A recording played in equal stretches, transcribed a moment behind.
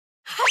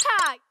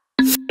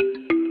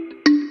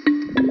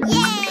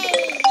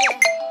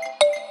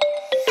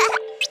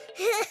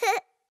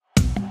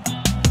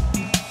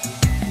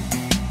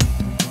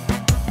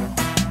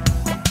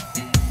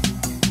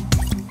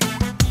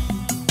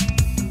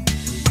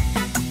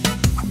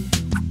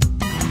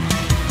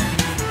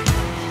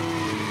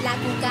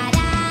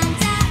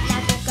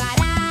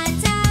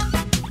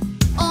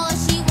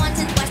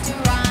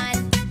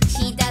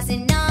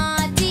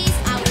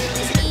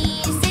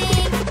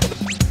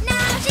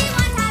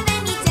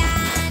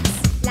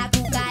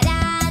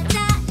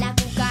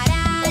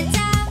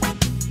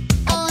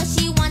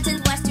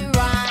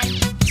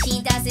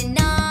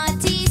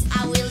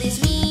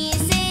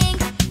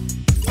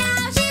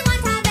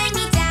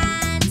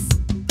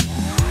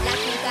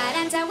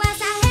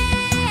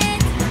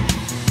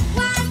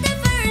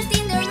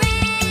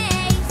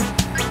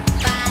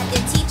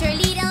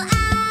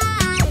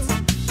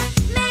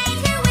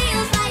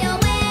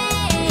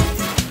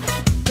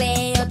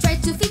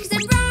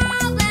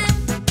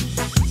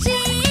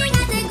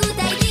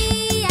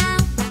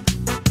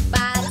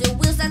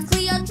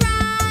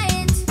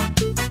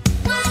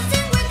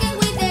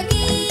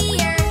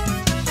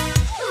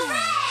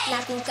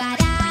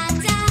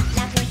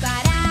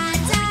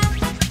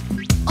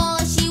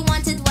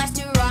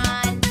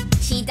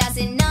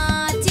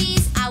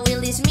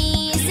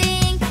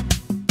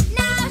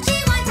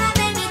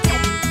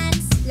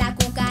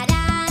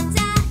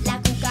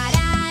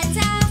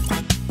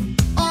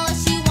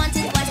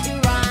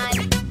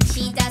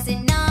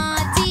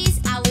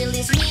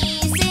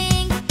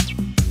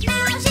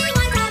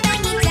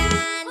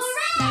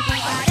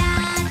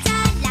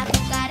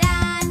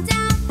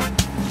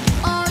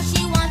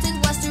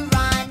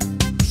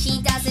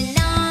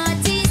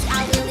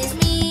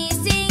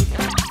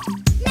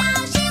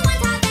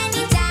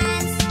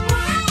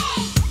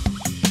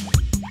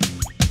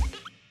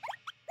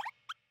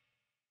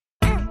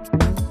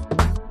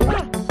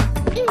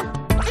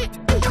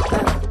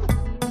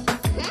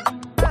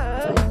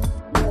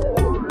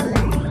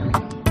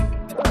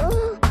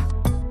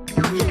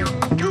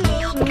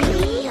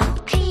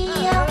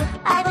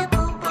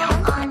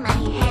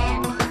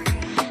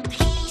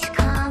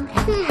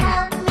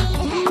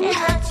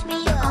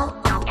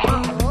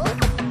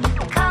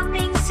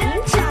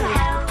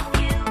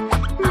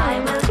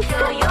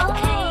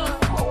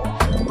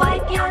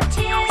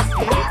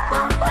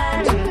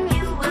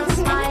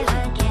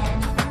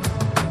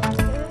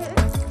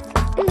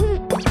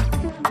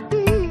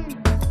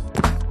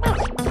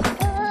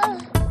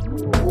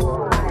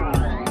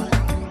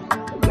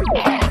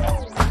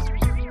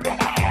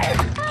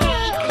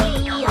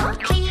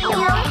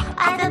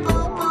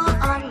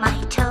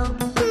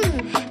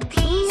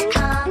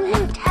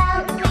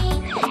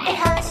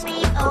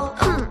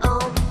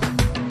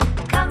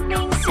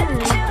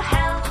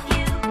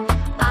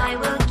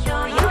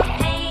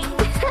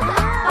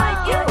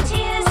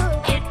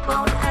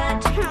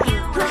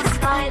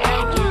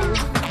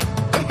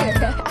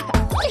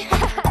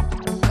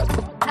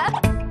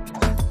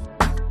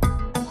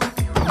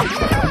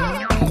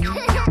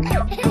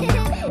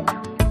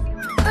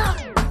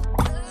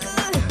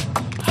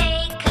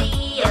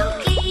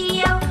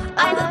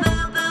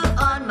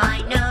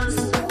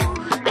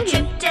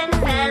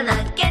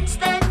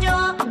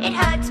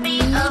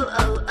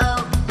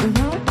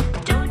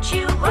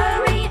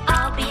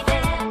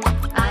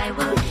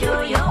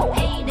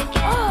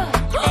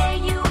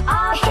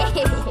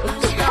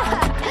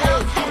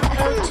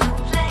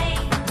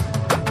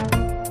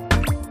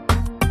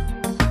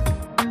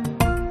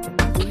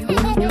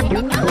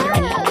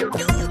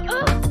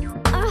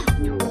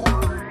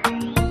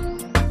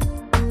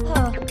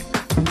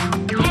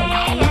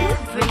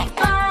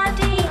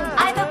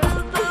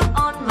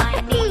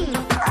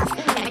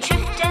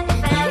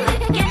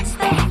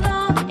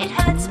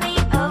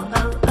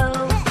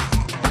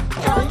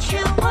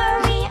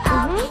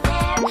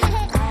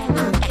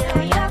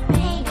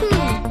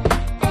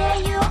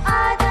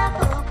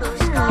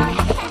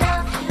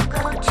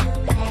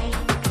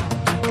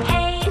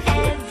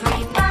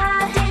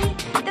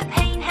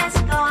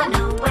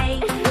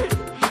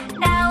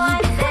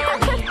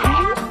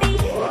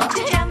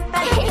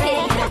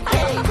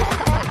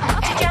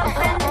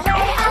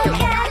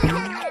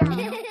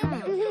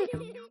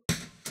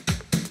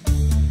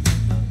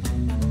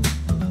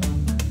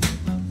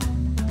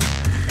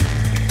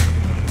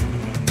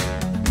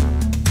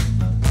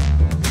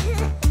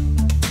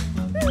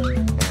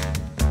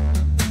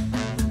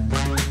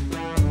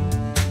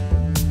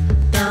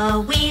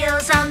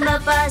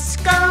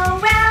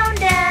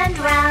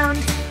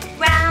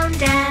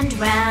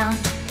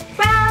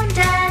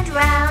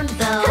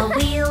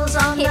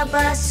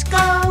bus go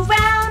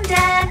round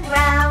and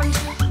round,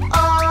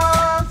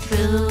 all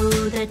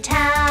through the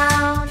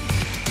town.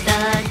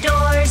 The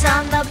doors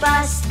on the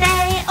bus,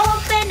 they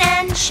open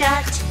and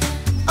shut,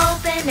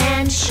 open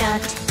and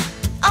shut,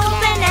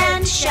 open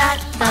and shut.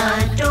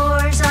 The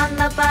doors on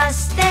the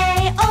bus,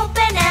 they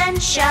open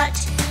and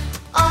shut,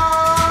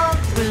 all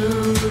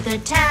through the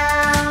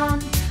town.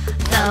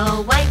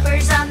 The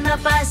wipers on the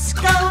bus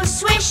go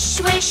swish,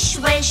 swish,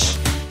 swish,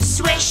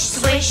 swish,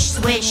 swish,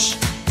 swish,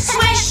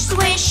 swish,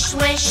 swish,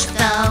 swish.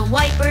 The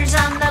wipers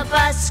on the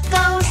bus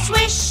go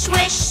swish,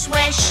 swish,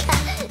 swish,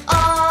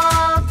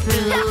 all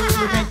through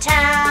the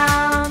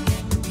town.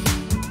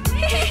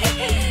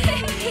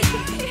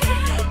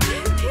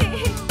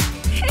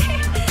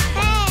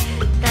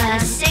 The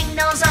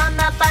signals on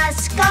the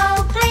bus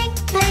go blink,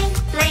 blink,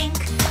 blink,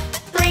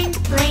 blink,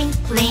 blink,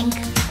 blink,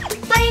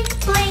 blink,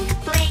 blink,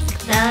 blink.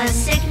 The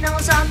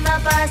signals on the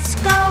bus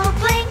go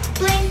blink,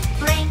 blink,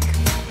 blink,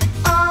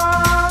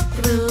 all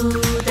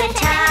through the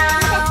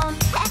town.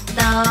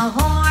 The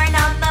horn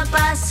on the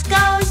bus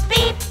goes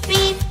beep,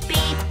 beep,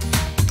 beep,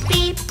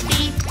 beep,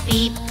 beep,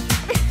 beep,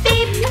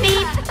 beep,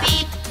 beep,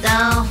 beep. The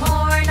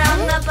horn on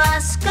the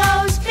bus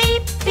goes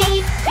beep,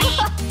 beep,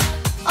 beep,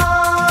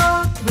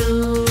 all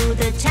through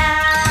the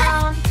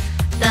town.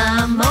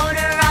 The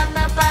motor on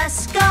the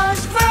bus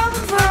goes vroom,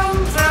 vroom,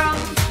 vroom,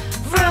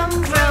 vroom,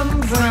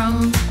 vroom, vroom,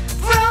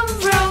 vroom,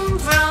 vroom,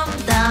 vroom.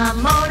 The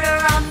motor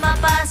on the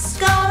bus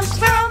goes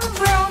vroom,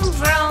 vroom,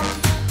 vroom,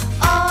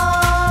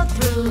 all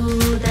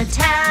through the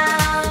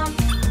town.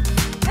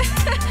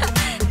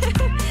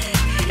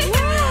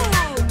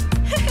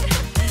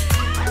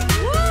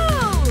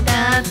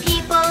 The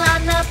people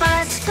on the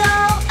bus go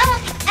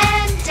up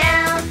and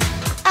down,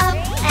 up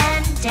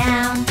and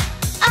down,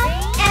 up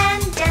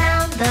and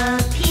down. The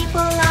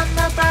people on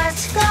the bus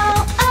go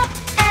up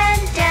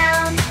and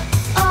down,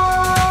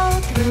 all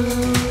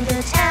through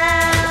the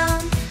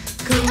town.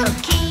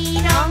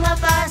 Cuquin on the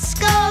bus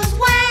goes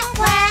wah,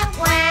 wah,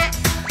 wah,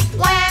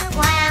 wah,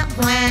 wah,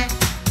 wah,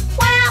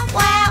 wah,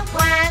 wah,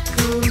 wah.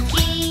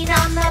 Cuquin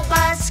on the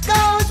bus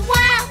goes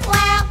wah,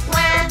 wah,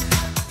 wah,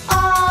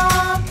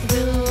 all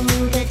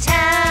through the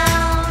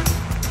town.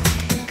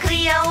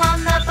 Cleo on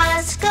the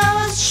bus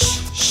goes shh,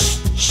 shh,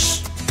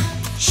 shh,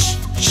 shh,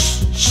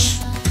 shh, shh,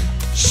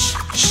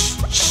 shh,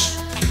 shh.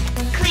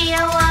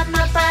 Cleo on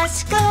the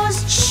bus goes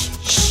shh,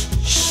 shh,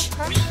 shh,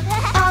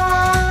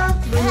 all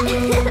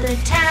through the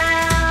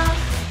town.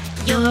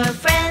 Your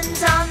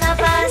friends on the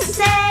bus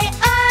say,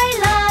 I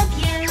love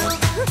you,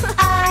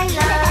 I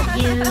love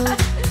you,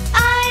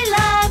 I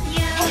love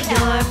you.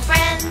 Your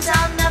friends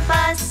on the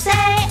bus say,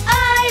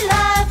 I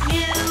love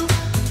you,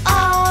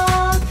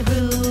 all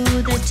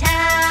through the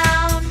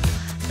town.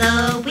 The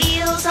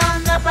wheels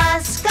on the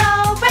bus go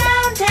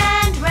round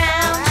and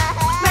round,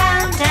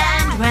 round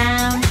and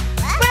round,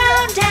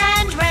 round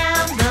and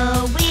round. The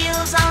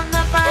wheels on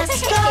the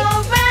bus go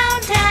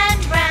round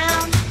and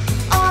round,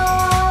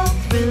 all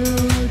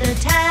through the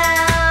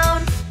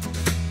town.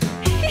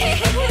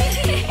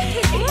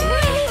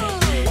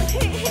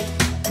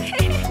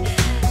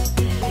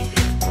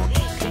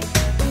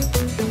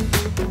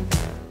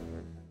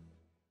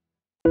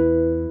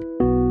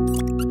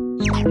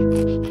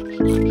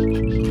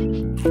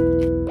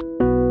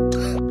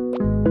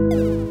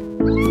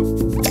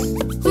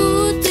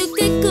 Who took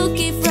the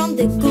cookie from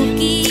the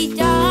cookie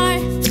jar?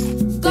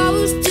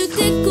 Goes to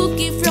the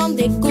cookie from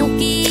the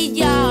cookie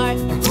jar.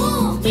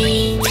 Who?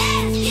 Me?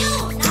 Yes, you.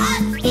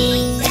 Not me.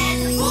 Then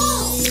who?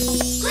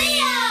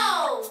 Cleo!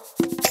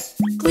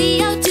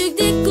 Cleo took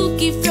the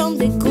cookie from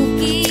the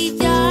cookie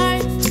jar.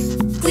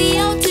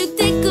 Cleo took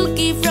the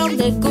cookie from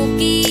the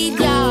cookie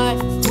jar.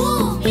 Who?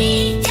 Me?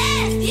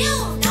 Yes, you.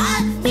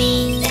 Not me.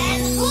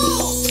 Then who?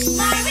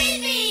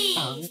 Mariby!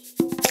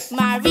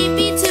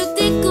 Mariby took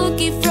the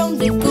cookie from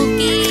the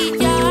cookie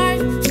jar.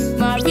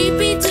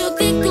 Mariby took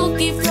the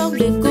cookie from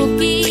the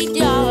cookie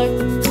jar.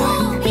 Who?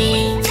 Me?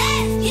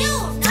 Yes, you.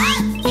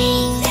 Not me.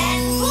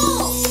 Then who?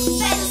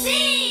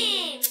 Betsy!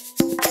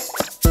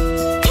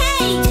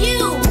 Hey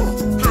you!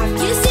 Have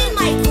you seen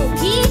my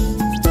cookie?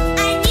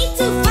 I need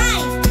to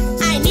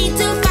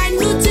find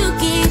who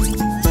took it.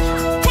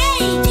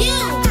 Hey you!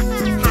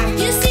 Have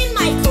you seen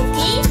my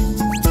cookie?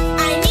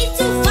 I need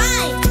to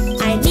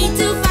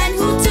find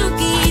who took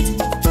it.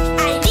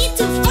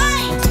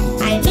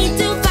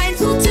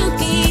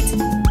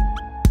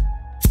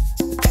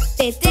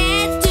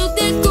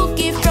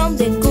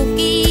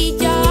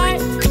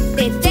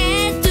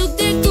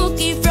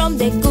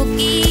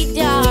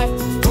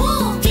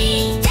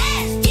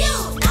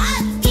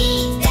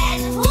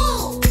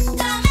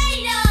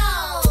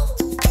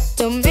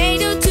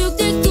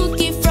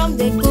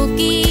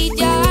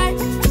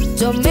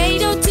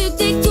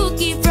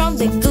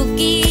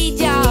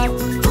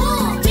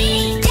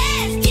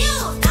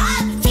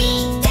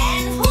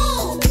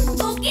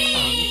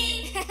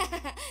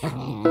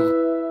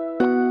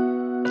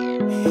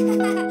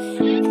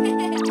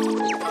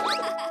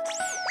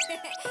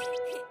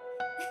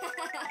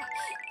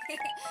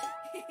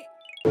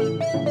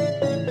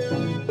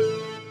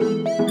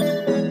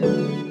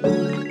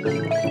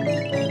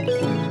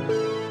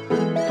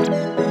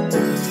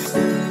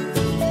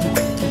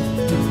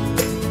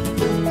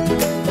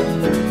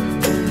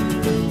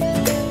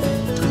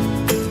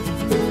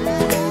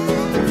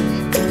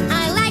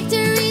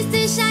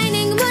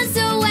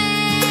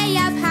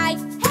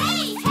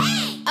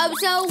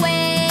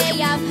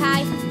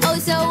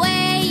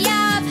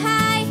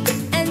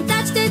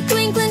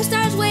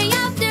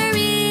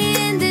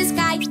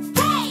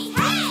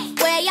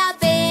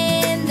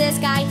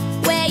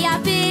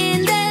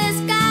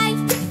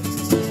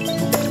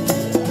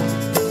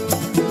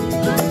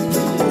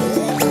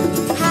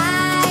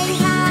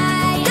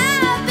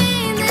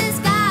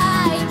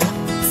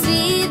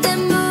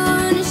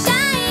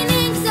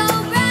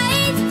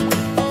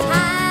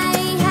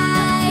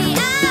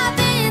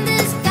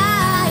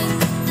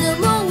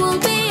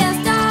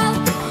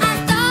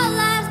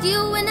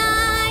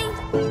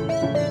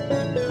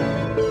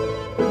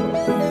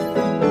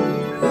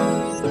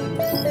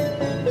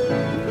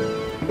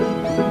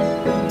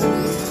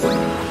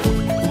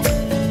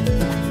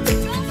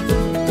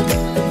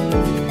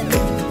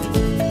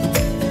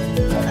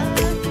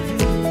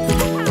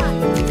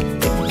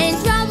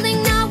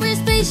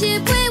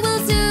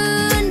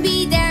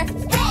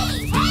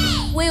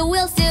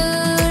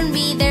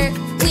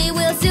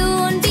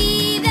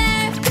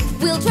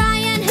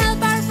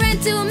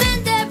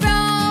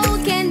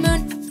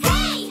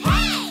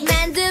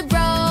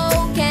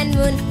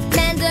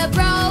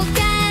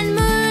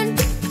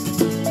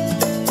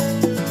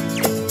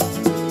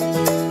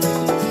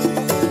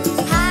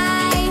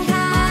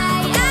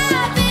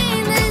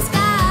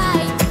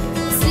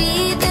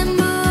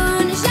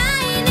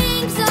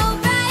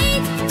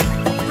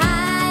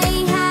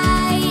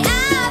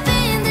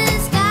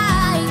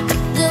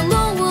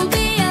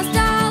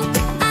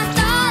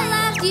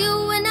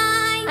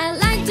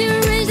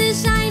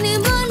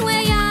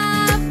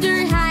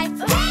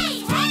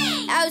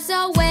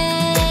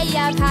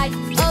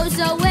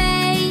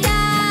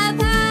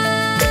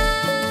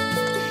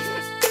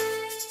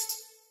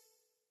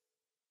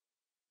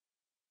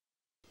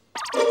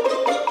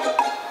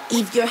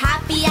 If you're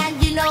happy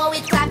and you know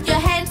it, clap your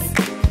hands.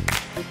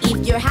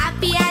 If you're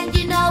happy and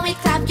you know it,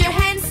 clap your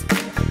hands.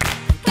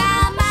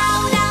 Come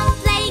out and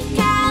play,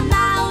 come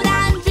out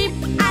and trip,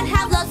 and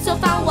have lots of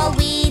fun while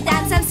we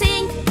dance and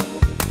sing.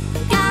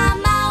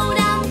 Come out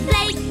and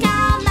play,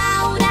 come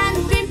out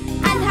and trip,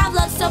 and have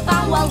lots of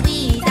fun while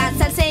we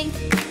dance and sing.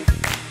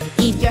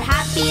 If you're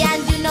happy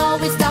and you know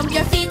it, stomp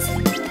your feet.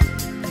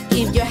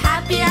 If you're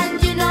happy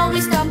and you know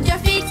it, stomp your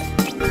feet.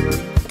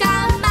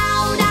 Come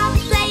out and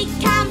play,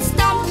 come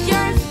stomp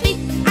your feet,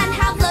 and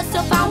have lots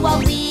of fun while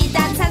we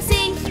dance and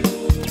sing.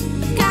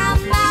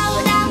 Come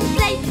out and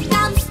play,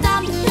 come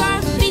stomp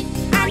your feet,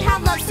 and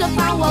have lots of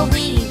fun while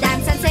we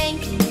dance and sing.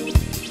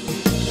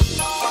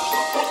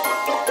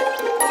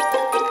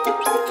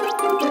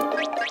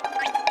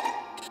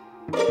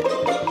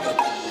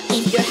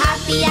 If you're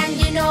happy and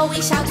you know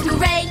we shout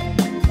hooray.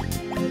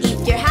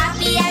 If you're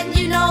happy and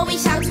you know we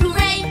shout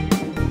hooray.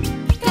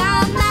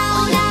 Come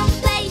out and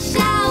play,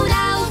 shout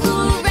out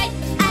hooray,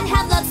 and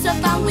have lots of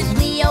fun with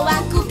Cleo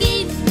and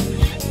Cuquin.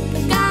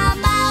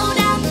 Come out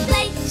and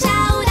play,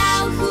 shout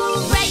out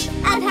hooray,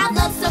 and have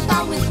lots of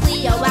fun with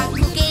Cleo and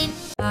Cuquin.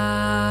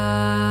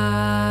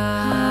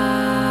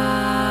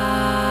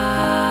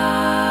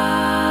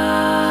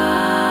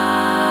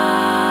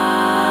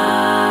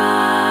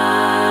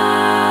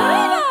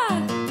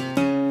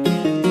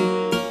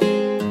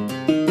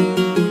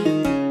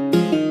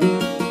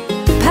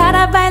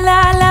 Para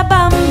bailar la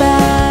bamba,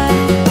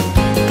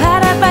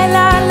 para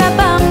bailar la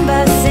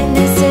bamba se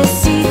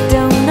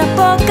necesita una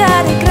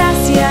poca de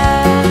gracia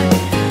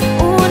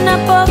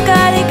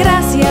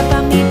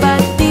pa' mi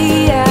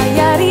partida. Y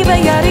arriba,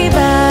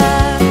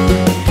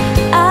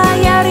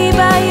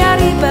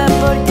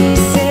 por ti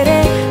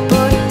seré,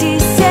 por ti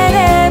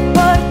seré,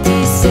 por ti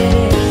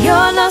seré. Yo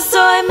no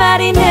soy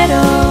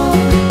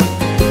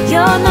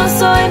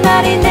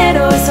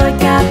marinero, soy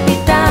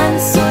capitán,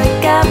 soy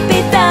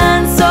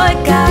capitán, soy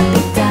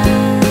capitán.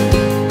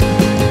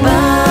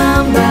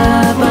 Bamba,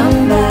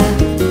 bamba,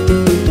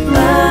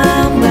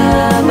 bamba,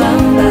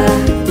 bamba,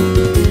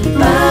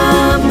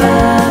 bamba,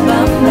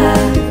 bamba,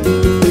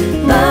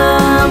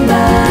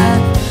 bamba.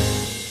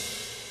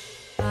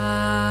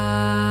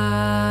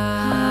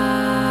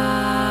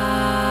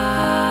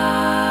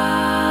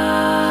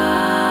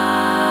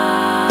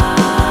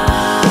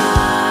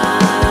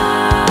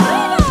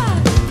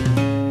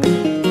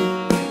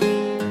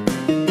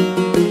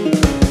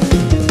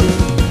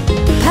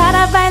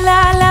 Para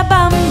bailar la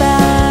bamba,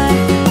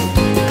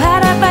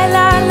 para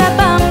bailar la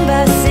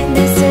bamba se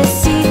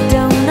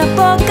necesita una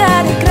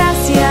poca de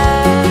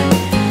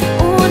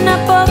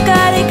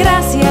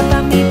gracia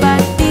pa' mi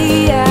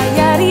partida. Y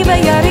arriba,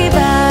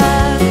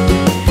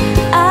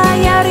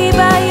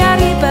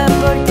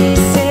 por ti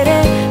seré,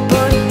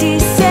 por ti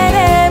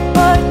seré,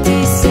 por ti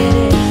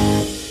seré.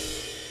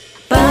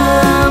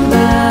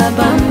 Bamba,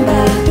 bamba,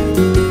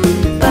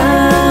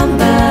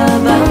 bamba,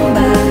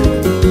 bamba,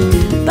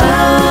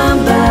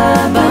 bamba,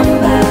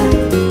 bamba,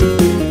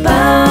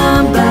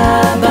 bamba,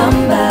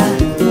 bamba.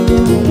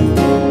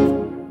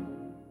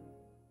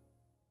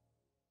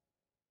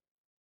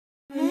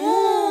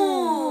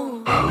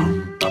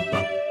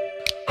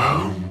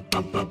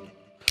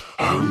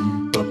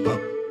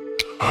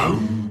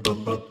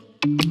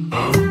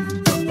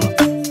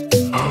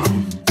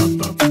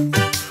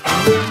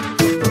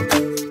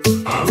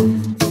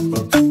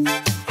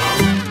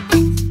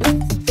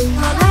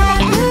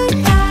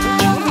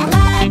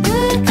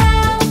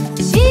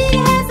 She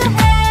has a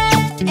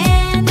head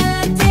and a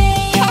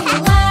tail.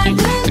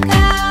 Good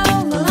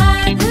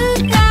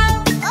cow.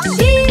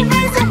 She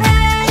has a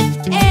head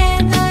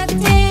and a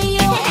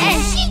tail, and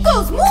she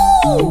goes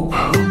moo.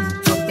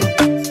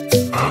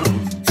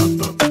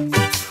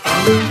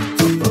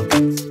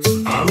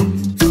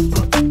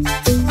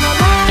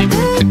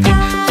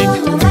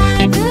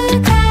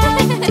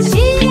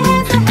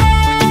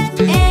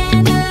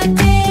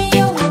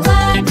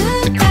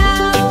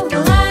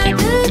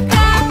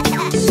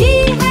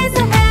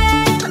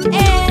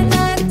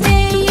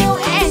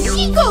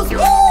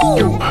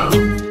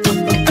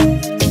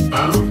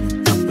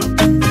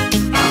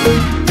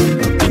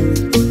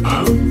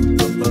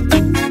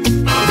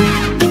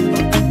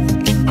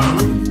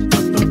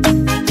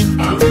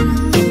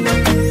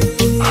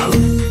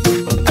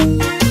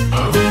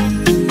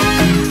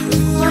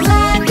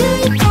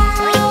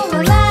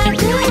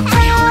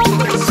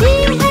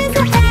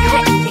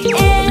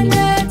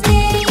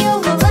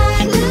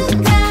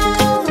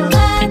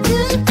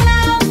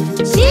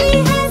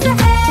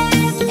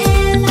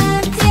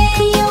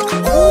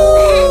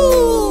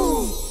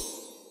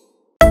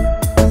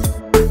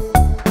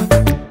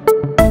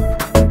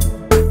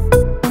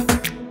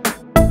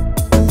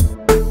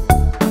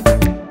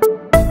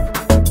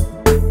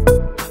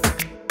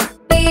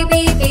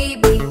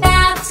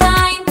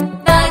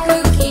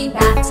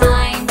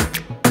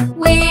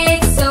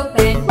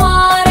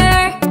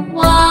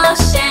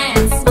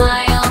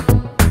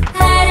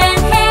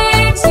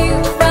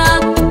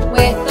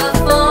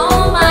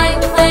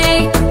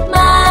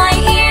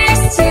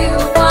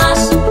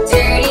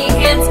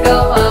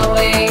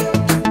 away.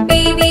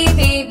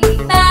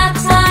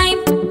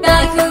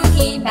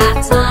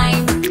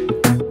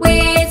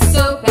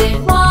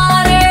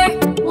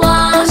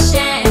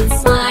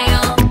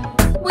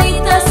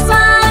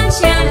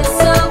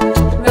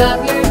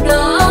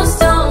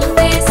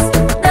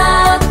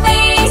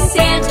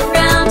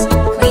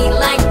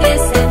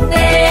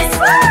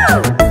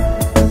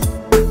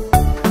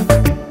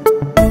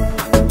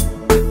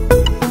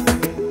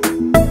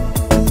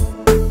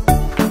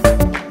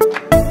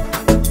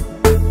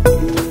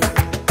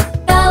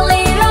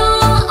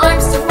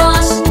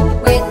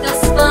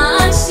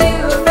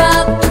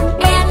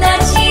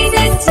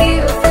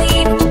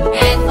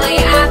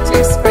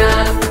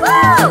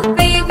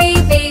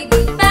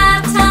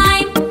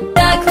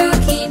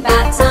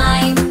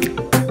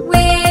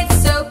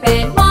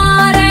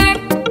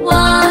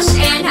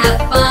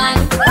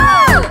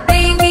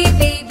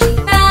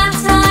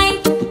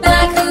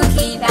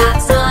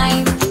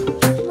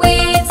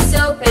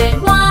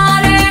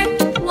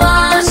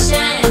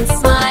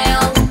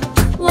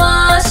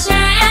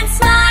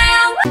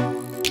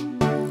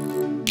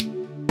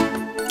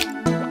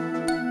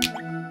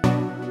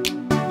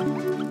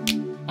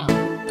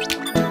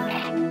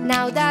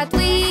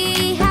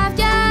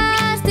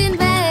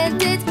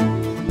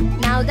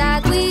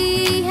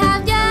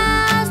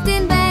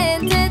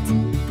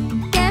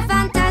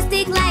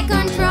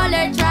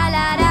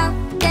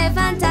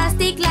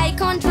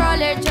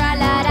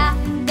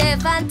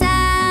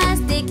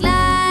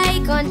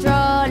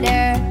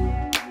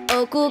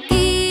 Oh,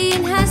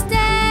 Cuquin has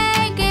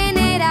taken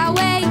it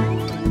away.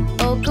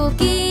 Oh,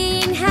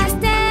 Cuquin has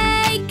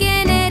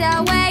taken it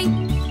away.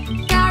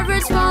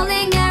 Carrots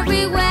falling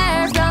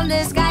everywhere from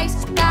the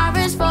skies.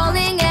 Carrots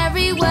falling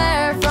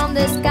everywhere from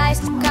the skies.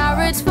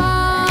 Carrots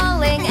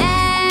falling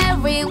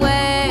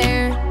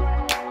everywhere.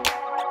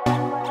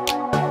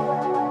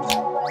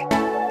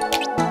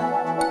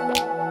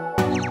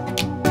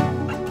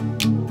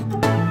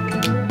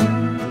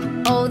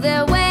 Oh,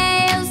 the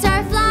whales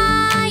are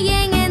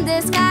flying in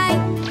the sky.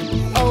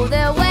 Oh,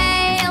 the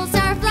whales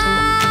are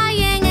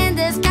flying in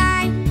the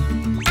sky.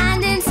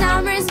 And in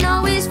summer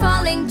snow is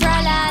falling,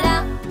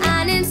 tra-la-la.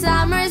 And in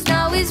summer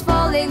snow is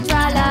falling,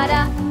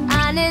 tra-la-la.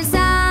 And in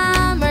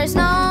summer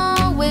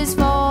snow is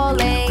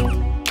falling.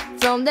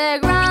 From the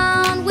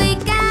ground we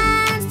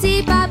can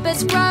see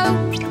puppets grow.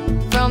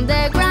 From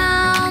the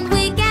ground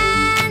we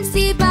can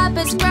see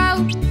puppets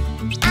grow.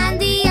 And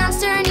the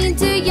ants turn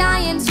into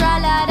giants,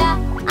 tra-la-la.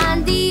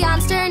 And the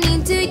ants turn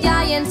into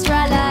giants,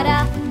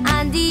 tra-la-la.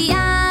 And the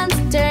ants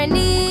turn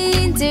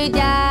into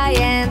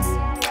giants.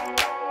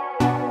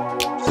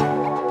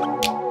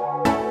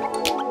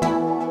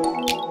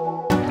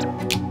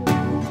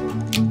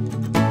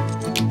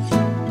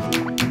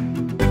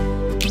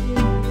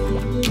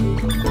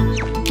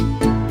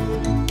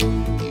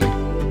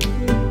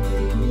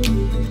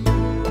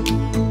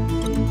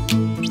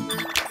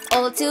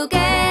 All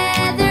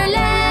together,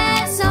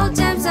 let's all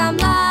tell some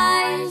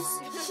lies.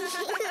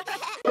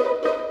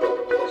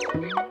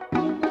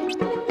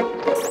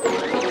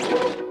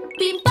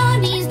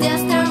 Pimpon is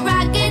just a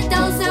ragged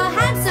doll, so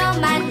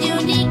handsome and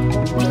unique.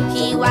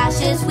 He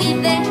washes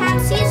with the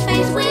hands, his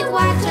face with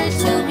water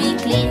to be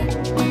clean.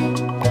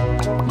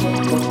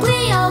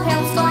 Cleo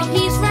helps comb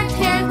his red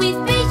hair with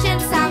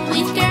patience and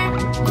with care.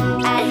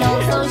 And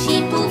although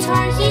she pulls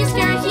his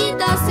hair, he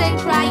doesn't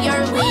cry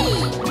or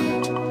weep.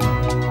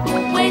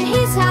 When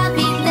he's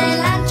having the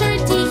lantern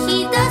tea,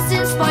 he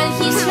doesn't spoil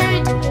his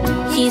shirt.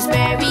 He's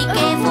very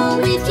careful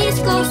with his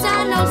clothes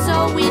and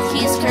also with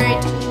his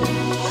skirt.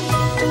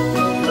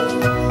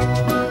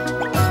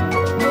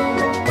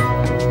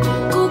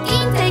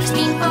 Cuquin takes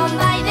Pimpon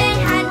by the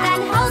hand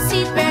and holds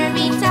it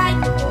very tight.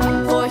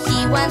 For he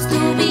wants to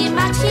be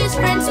much his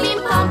friends,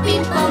 Pimpon,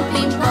 Pimpon,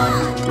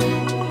 Pimpon.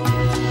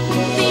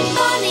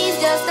 Pimpon is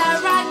just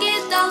a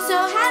ragged doll, so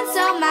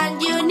handsome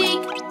and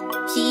unique.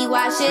 He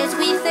washes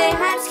with the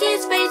hands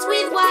his face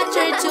with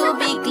water to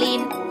be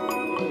clean.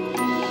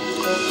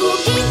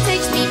 Cuquin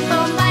takes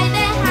Pimpon by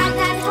the hand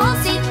and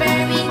holds it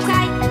very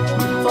tight.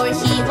 For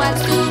he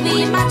wants to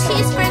be much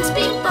his friends,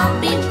 Pimpon,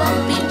 Pimpon,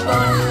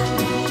 Pimpon.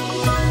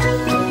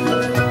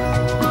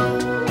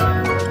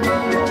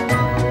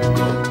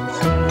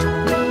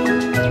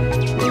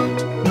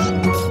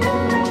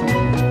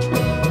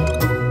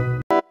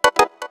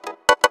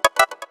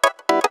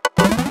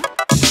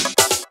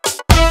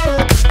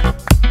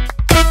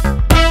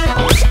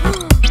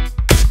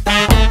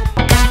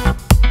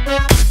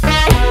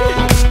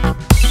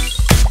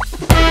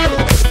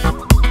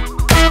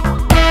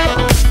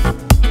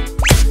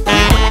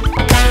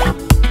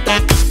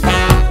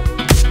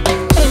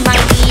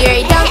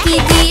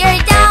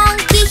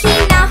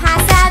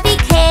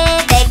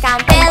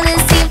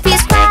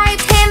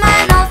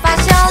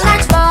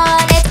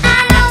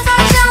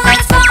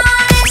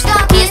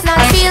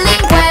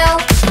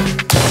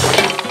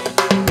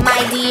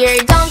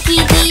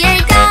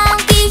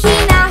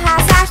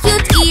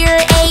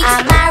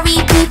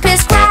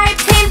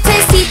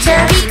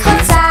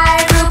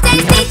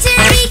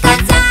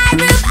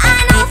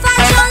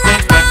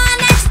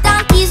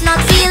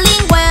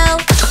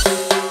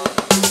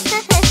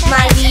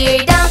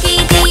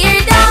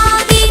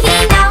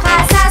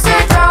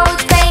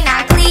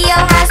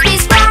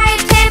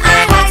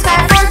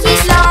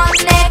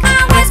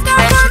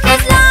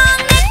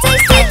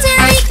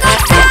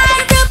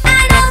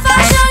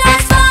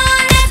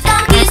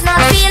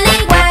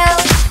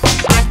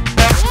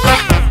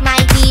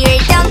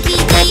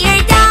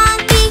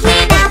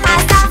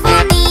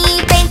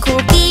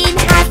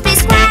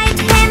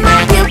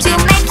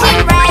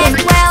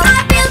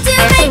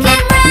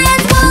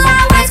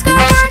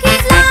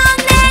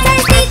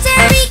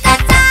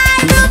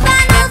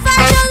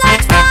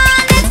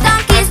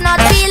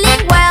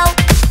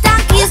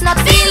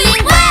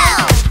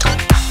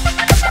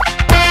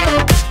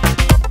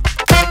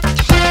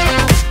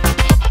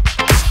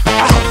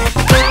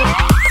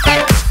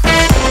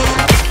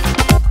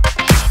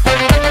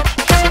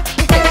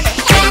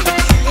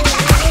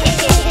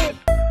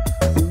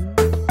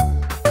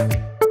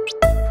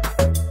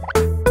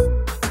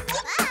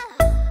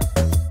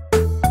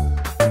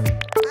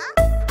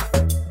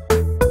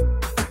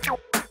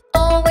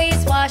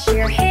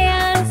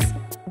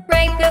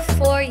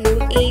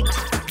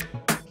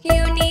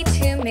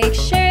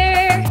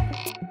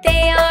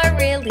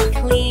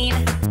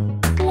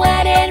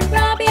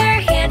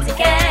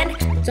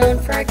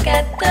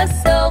 forget the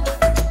soap.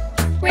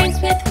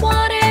 Rinse with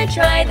water,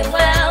 dry them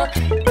well.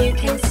 You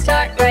can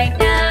start right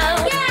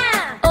now.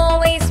 Yeah!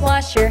 Always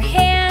wash your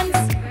hands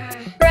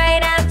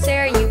right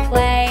after you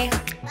play.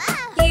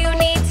 You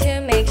need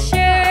to make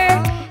sure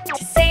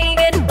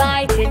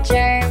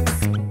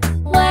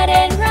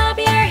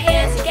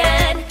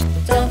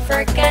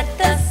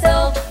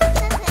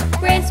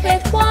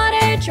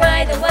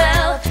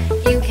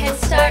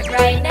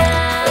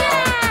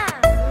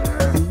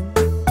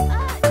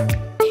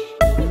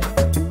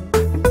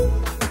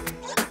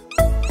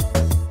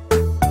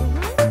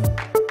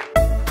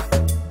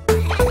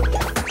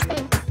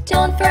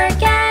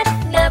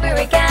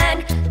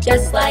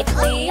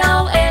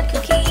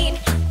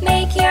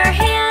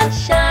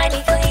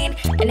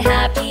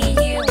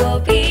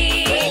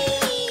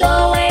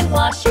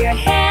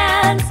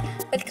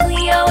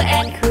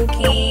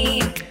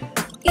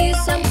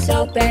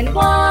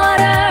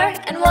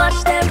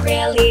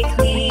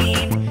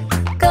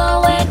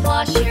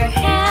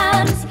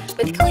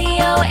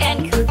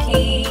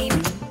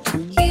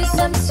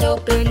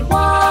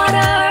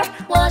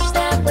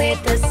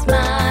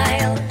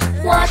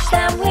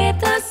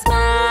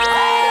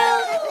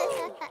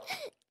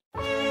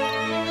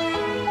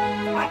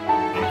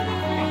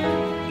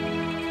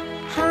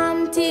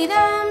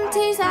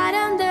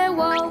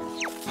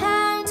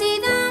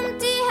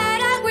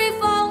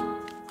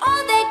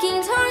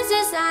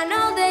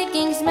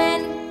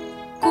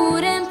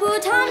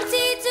put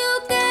Humpty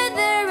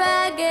together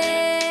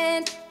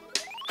again.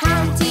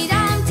 Humpty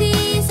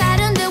Dumpty sat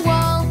on the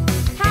wall.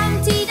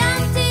 Humpty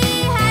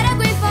Dumpty had a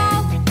great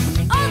fall.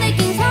 All the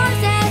king's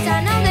horses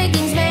and all the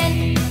king's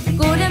men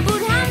couldn't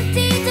put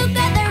Humpty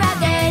together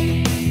again.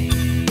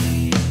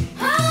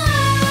 Oh,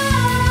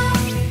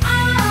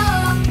 oh,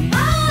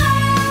 oh,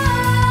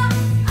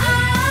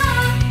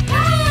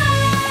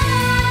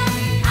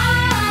 oh,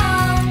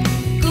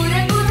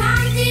 couldn't put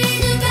Humpty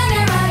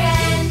together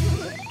again.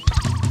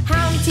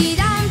 Humpty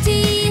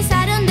Dumpty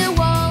sat on the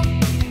wall.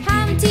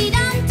 Humpty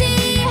Dumpty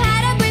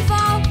had a great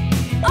fall.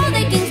 All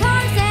the king's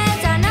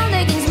horses and all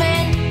the king's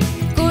men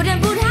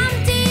couldn't put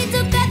Humpty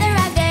together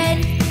again.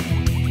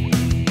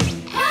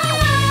 Oh,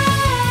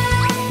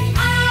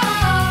 oh,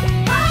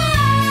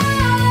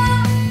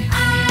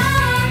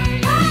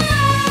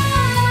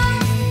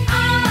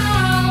 oh,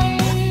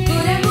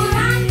 couldn't put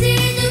Humpty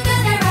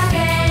together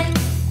again.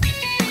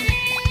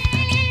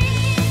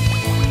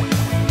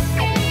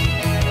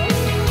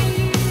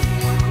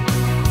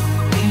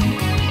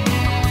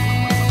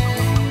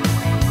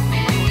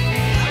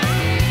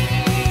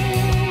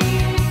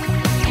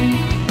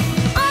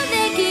 All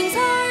the king's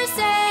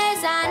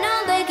horses and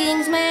all the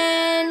king's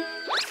men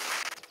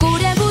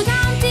couldn't put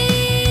Humpty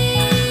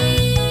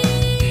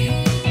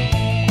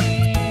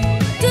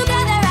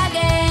together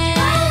again.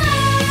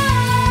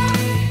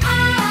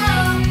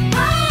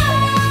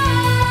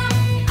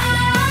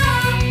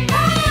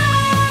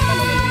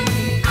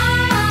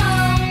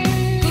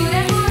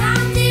 Couldn't put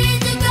Humpty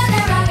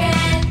together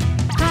again.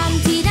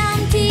 Humpty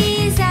Dumpty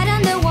sat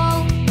on the wall.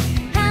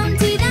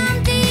 Humpty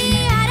Dumpty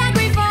had a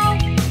great fall.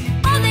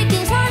 All the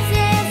king's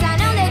horses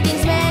and all the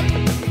king's men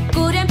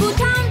couldn't put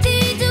Humpty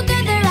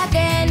together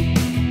again.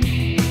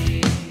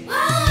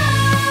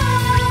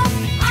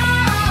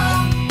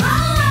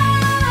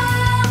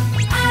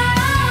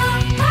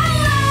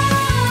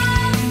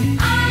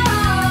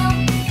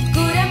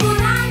 Couldn't put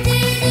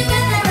Humpty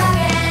together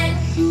again.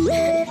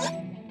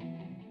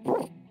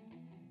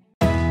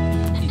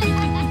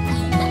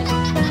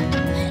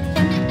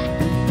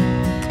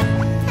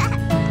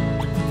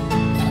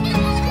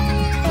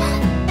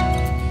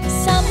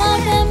 Some of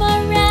them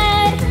are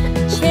red,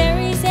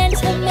 cherries and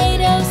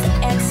tomatoes,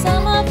 and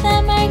some of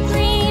them are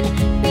green,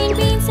 green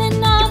beans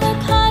and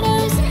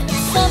avocados.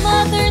 Some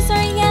others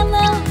are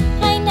yellow,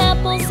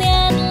 pineapples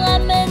and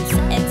lemons,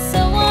 and so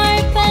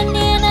are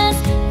bananas.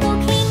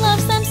 Cuquin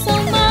loves them so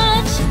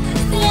much.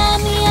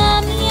 Yum,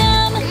 yum,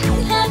 yum,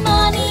 come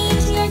on,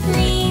 eat your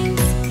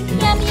greens.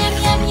 Yum, yum,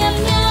 yum, yum,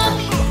 yum,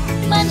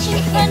 munch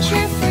and crunch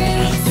your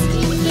fruits.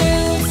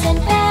 Fruits and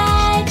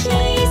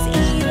veggies,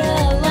 eat a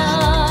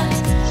lot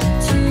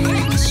to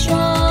be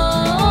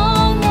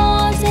strong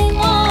all day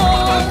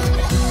long.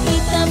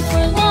 Eat them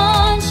for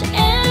lunch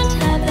and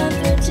have them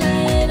for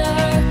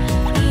dinner.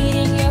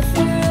 Eating your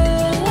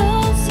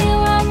fruits, you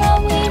are a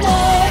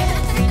winner.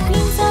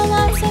 Beans are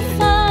lots of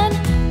fun,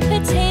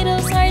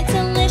 potatoes are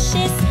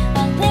delicious.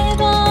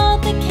 I'll all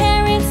the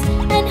carrots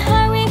and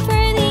hurry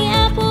for the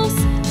apples.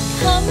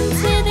 Come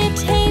to the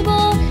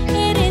table,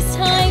 it is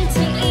time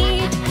to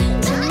eat.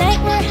 Tonight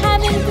we're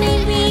having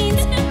green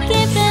beans,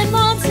 give them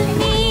all to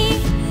me.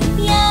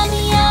 Yum,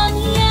 yum,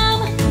 yum,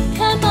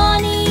 come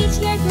on, eat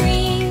your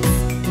greens.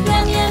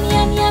 Yum, yum,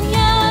 yum, yum,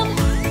 yum,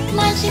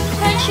 munch and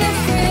crunch your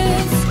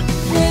fruits.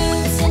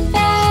 Fruits and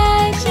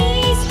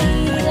veggies,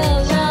 eat a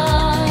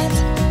lot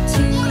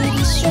to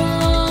be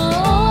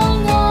strong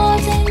all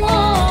day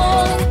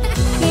long.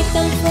 Eat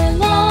them for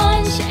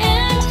lunch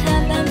and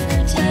have them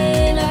for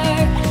dinner.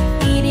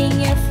 Eating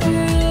your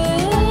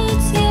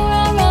fruits, you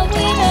are a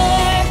winner.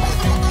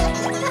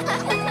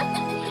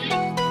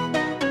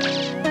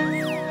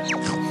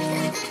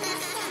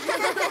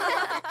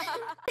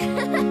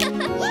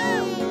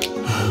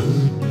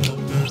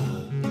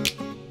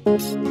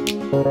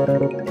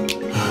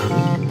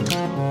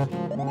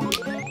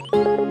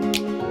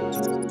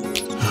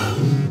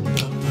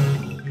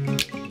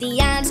 The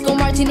ants go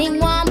marching in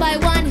one by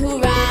one,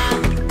 hurrah,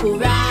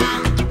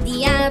 hurrah.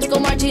 The ants go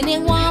marching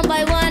in one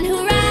by one,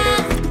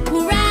 hurrah,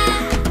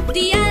 hurrah.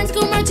 The ants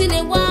go marching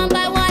in one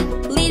by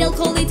one. Little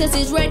Colitas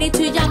is ready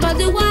to jump on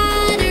the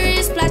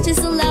water. Splashes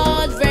a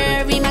lot,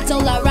 very much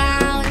all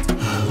around.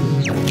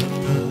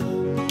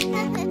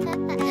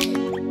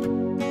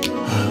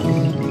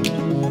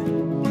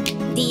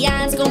 The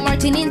ants go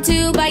marching in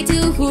two by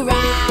two,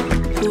 hurrah,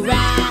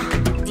 hurrah.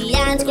 The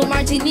ants go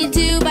marching in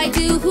two by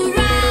two,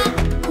 hurrah,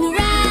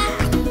 hurrah.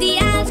 The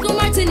ants go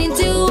marching in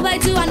two by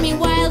two, and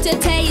meanwhile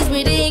Tete is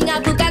reading a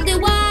book and the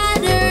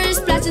water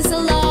splashes a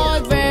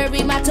lot,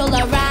 very much all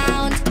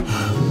around.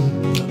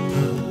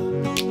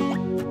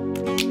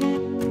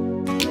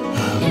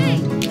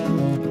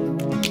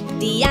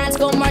 The ants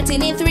go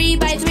marching in three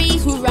by three,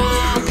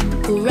 hurrah,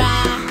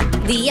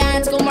 hurrah. The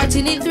ants go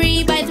marching in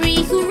three by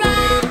three,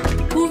 hurrah,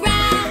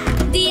 hurrah.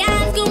 The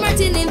ants go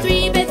marching in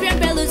three by three,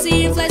 and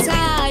Pelusi flies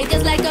high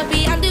just like a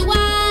bee, and the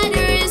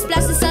water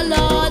splashes a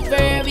lot,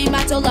 very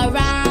much all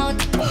around.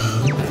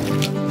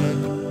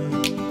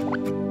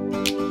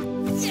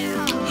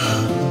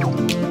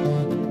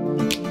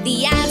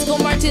 The ants go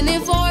marching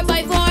in four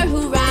by four,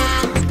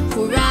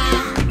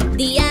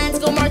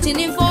 marching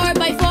in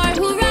 4x4.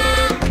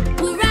 Hurrah,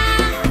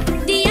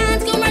 hurrah. The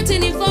ants go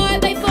marching in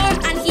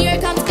 4x4. And here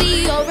comes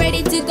Cleo,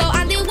 ready to go.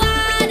 And the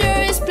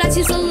water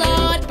splashes a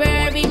lot,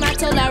 very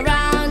much all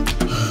around.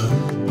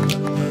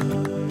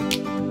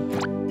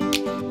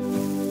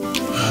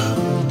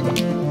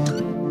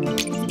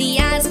 The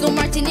ants go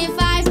marching in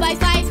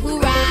 5x5.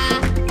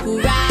 Hurrah,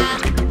 hurrah.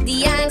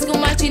 The ants go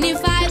marching in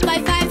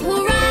 5x5.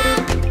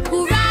 Hurrah,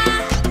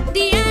 hurrah.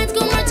 The ants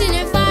go marching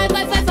in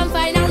 5x5. And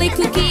finally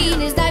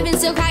Cuquin is diving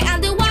so high,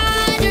 and the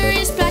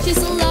water splashes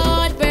a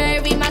lot,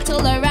 very much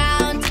all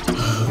around.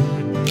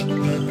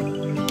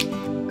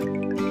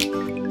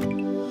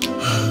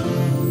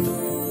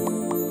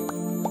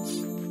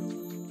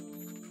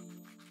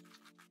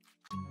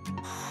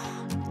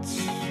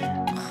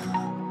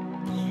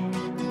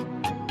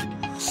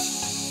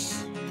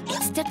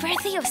 It's the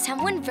birthday of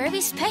someone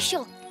very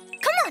special.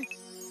 Come on!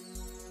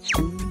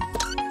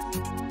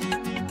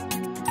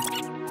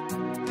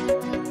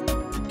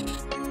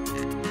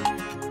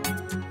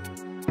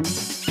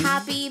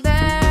 Happy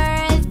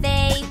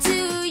birthday to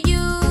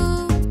you.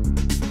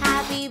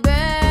 Happy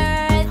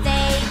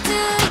birthday to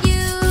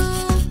you.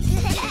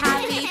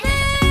 Happy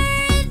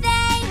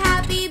birthday,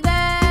 happy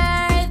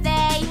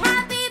birthday,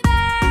 happy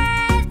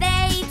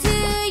birthday to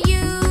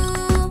you.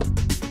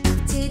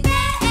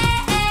 Today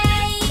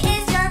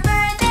is your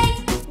birthday.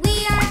 We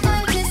are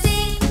going to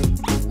sing.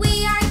 We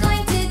are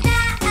going to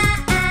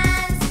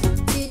dance.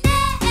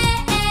 Today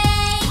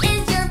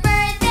is your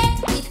birthday.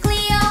 With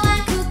Cleo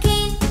and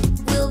Cuquin,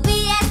 we'll be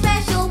a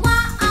special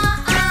one.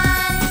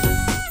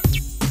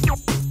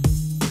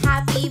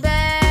 Happy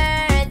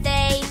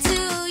birthday to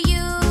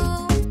you.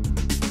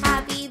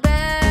 Happy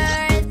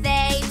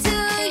birthday to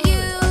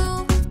you.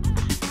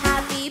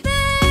 Happy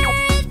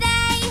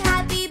birthday,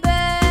 happy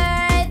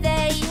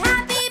birthday,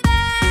 happy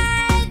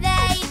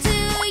birthday to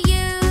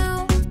you.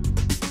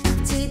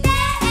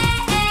 Today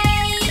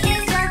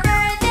is your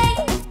birthday.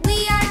 We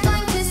are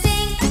going to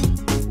sing.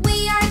 We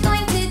are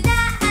going to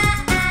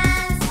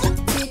dance.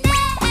 Today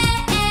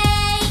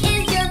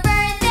is your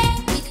birthday.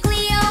 With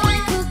Cleo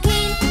and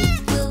Cuquin,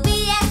 we'll be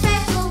a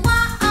special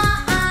one.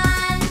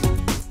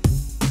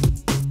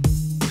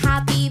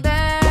 Happy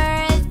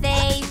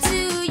birthday to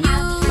you.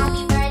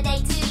 Happy birthday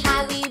to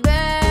you. Happy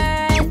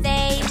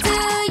birthday to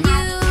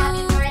you.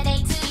 Happy birthday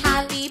to you.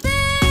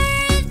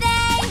 Happy birthday,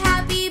 happy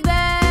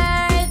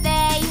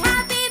birthday,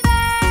 happy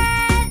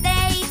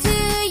birthday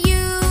to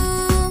you.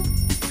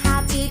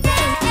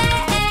 Today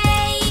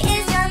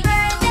is your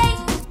birthday.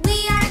 We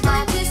are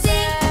going to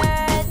sing.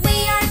 We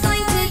are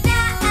going to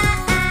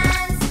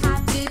dance.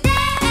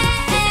 Today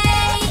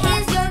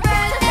is your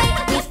birthday.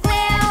 With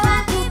Cleo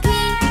and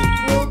Cuquin,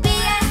 we'll be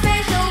a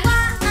special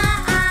one.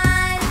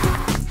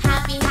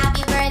 Happy,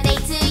 happy birthday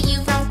to you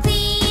from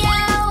Cleo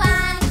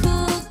and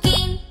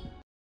Cuquin.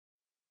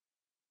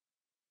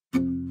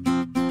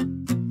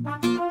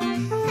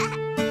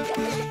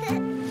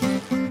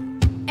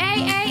 Ay,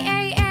 ay,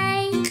 ay,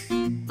 ay.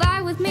 Fly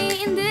with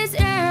me in this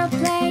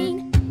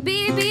airplane.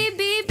 Beep, beep,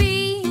 beep,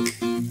 beep.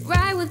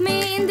 Ride with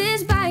me in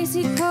this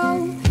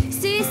bicycle.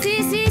 See,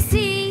 see, see,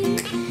 see.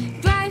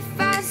 Drive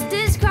fast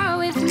this car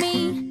with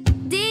me.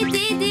 Dee,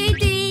 dee, dee,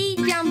 dee.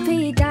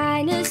 Jumpy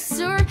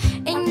dinosaur.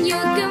 And you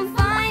can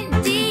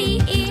find D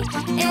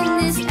in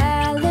this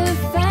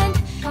elephant.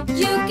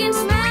 You can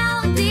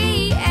smell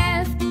the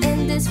F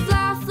in this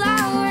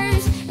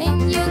flowers.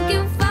 And you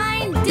can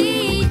find D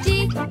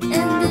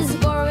in this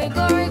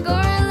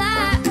gorilla.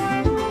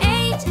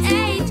 H,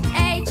 H,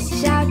 H.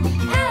 Shout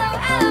hello,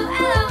 hello,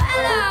 hello,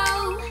 hello.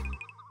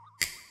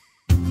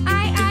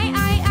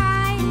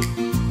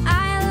 I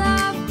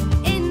love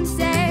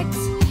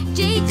insects. J,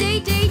 J,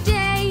 J, J.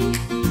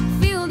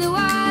 Fill the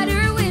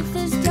water with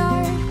a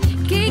star.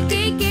 K, K,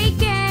 K,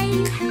 K.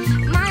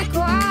 My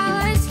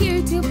koala is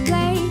here to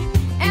play.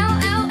 L,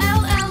 L,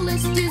 L,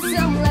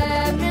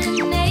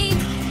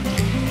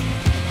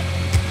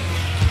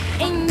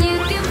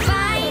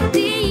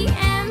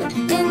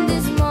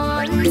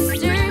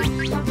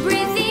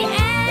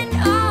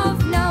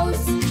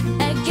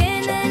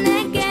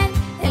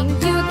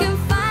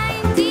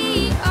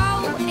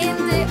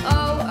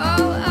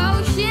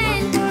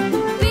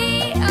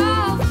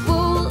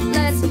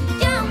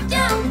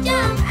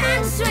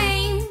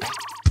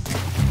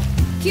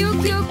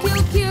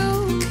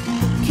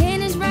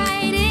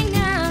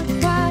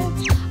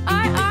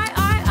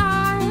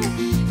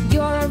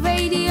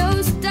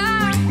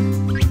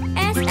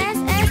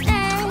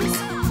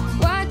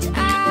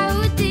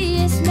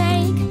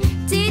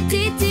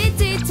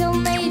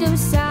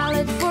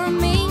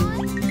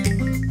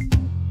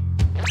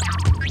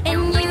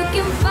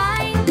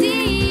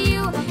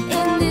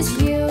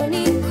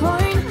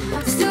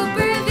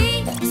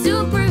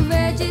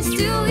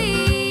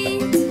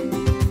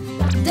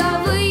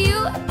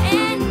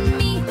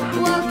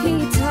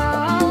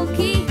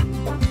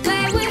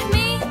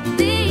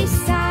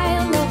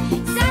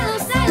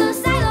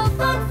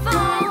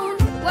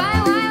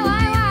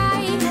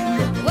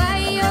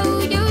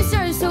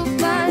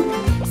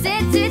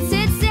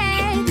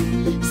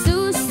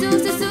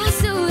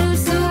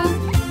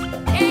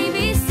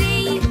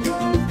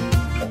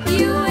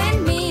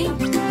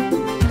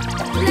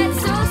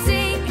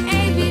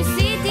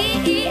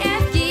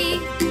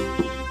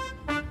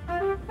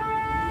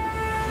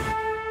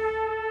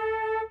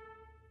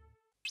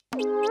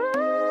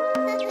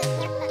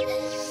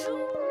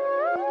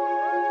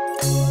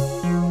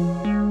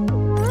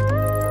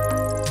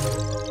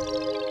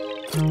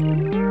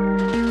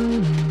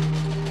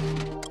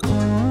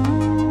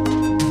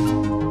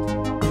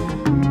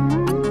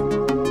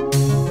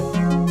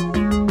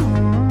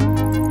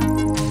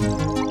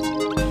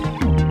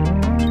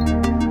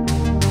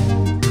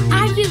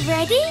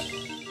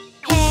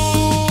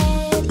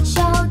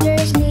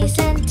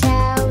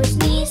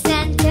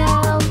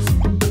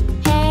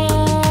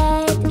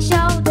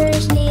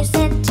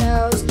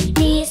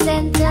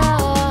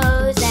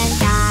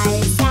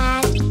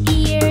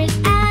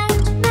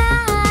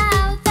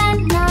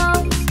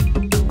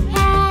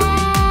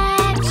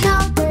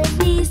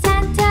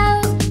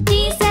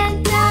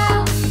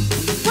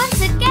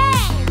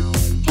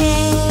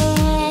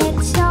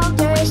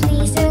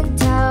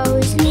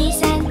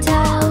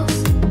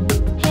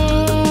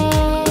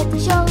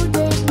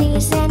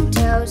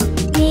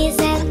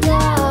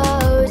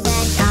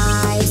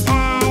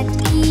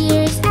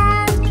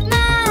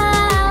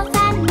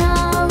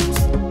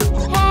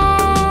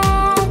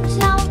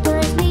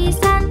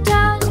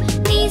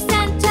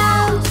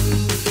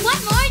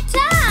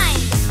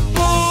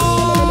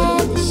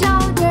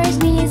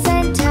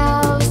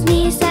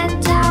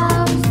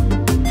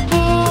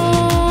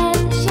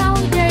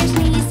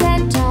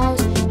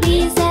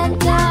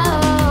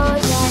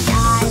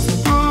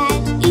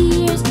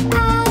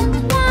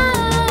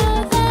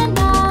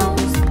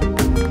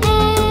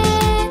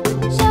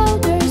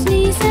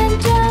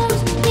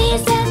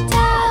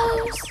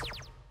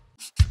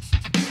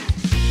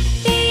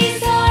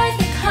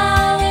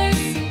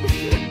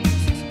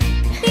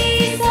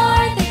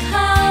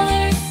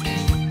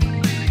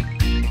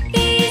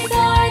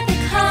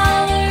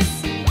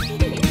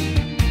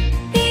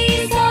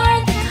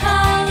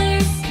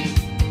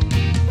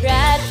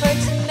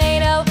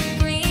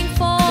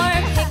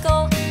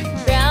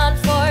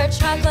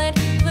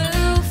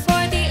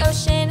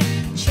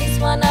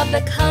 the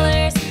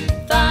colors.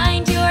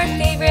 Find your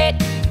favorite.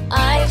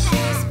 I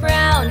choose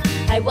brown.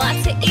 I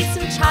want to eat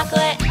some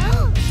chocolate.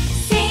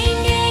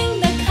 Singing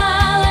the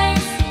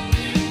colors.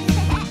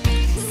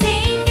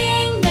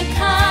 Singing the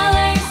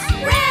colors.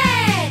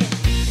 Red.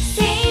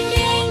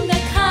 Singing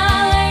the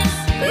colors.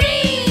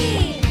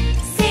 Green.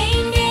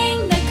 Singing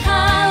the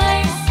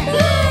colors.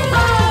 Blue.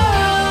 Oh,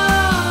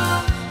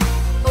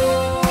 oh,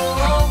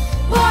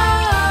 whoa.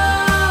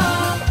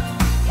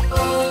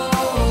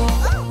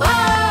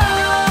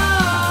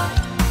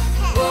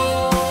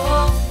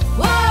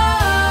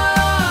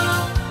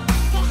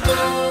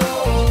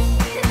 Oh,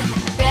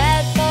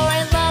 red for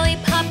a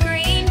lollipop,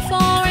 green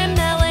for a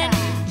melon,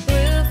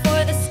 blue for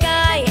the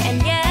sky, and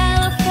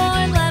yellow for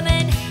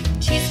lemon.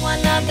 Choose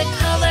one of the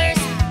colors.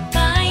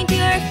 Find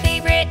your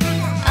favorite.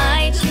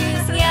 I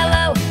choose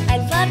yellow. I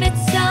love it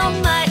so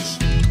much.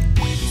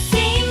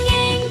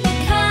 Singing the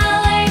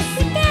colors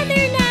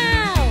together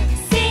now.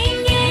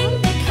 Singing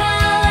the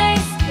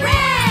colors.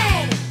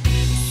 Red.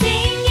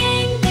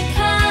 Singing the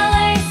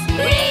colors.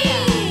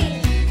 Green.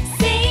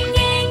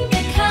 Singing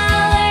the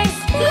colors.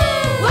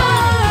 Blue. Whoa.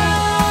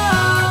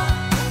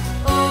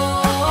 Oh,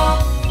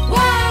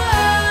 whoa.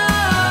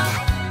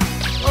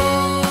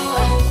 Oh,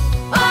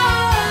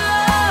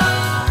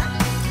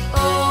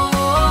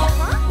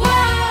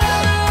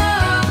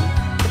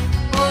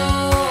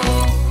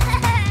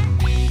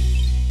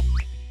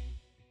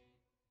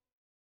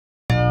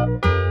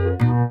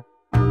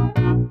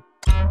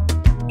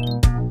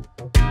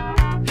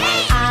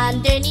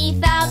 Underneath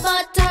the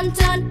button,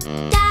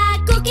 that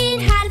cooking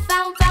had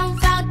found.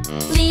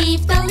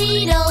 Leave the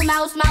little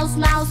mouse.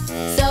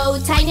 So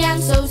tiny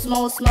and so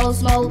small. So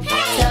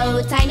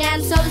tiny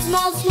and so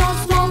small.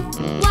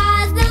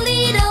 Was the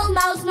little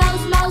mouse.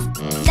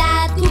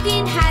 That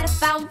cooking had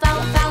found.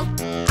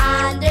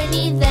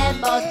 Underneath the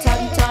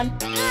button.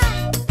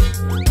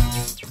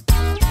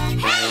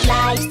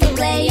 Likes to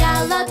play a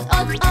lot,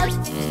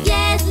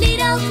 yes,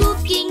 little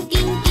cooking,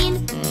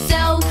 kin.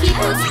 So he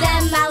puts the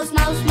mouse in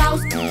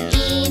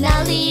a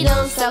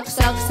little sock.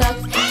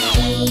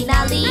 In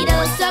a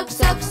little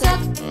sock.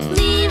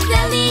 Leave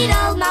the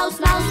little mouse.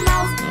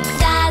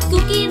 That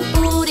cooking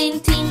put in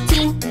tin.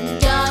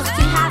 Just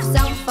to have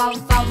some fun.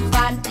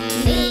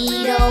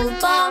 Little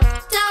button.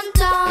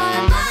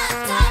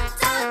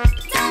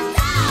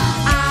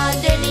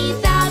 Underneath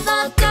the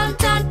button,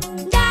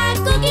 that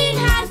cooking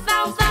had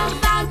found.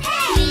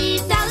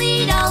 Leave the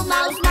little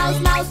mouse.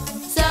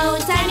 So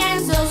tiny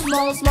and so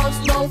small. So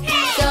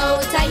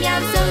tiny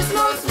and so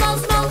small.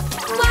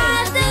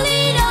 Was the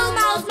little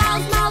mouse.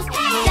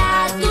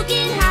 That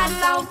cooking had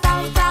found.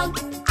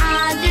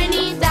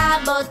 Underneath the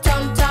button.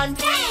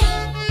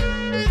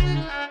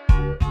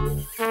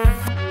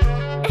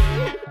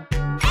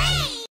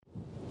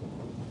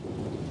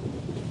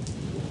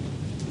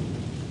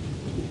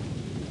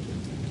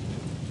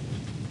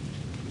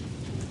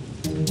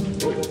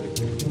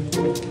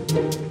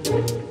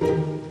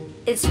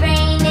 It's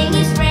raining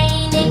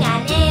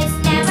and it's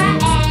never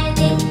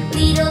ending.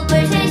 Little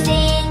birds are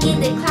singing,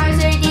 the clouds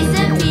are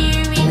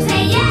disappearing.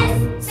 Say yes,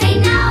 say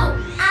no,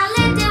 and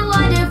let the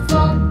water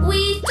fall. We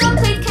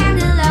chocolate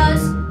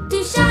candles to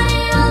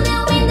shine on the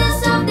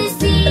windows of the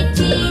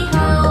city hall.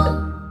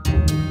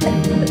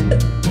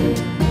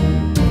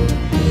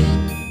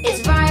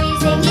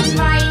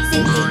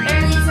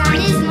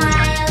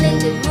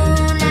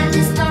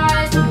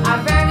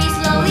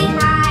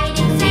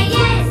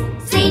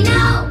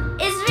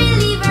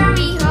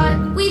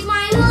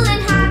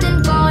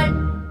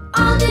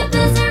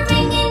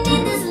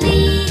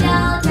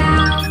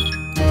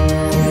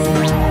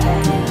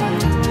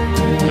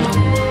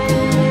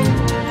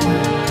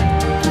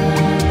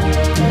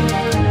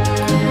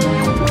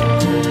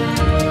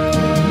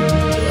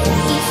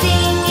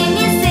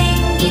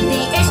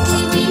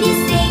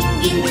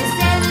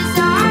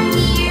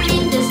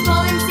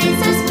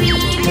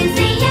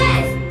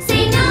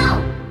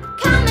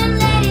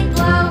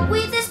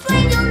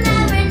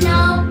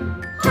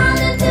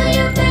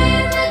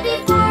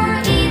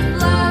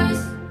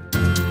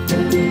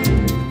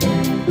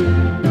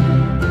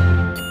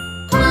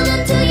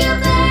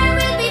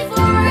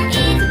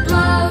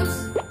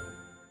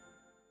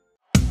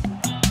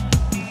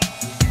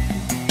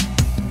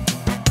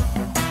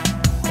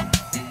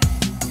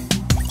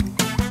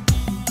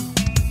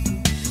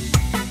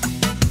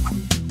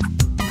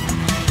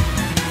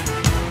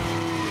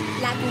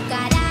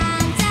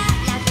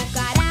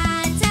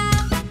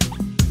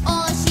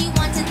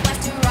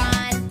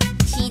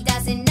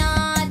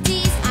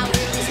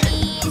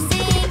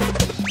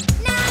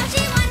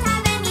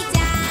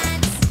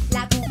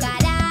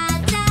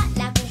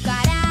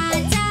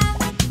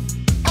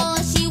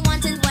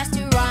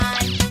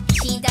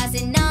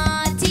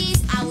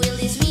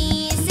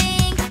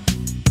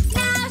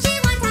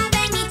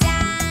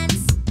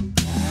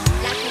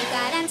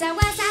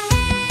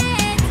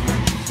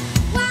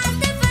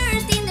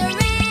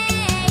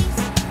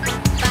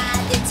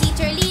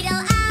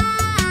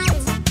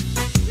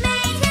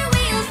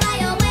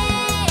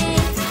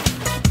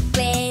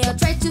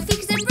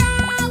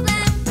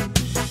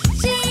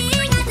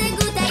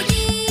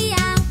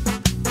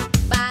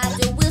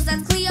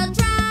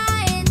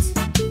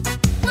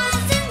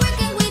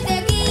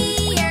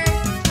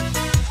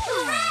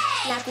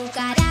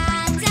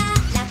 cucaracha,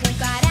 la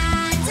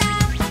cucaracha.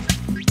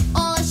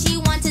 All she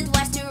wanted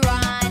was to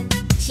run.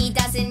 She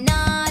doesn't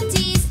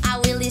notice a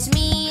wheel is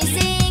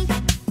missing.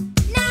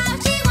 Now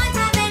she won't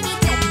have any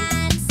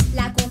chance.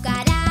 La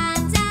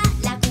cucaracha,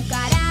 la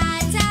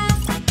cucaracha.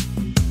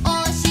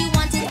 All she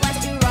wanted was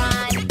to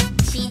run.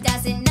 She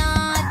doesn't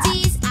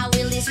notice a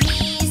wheel is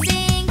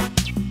missing.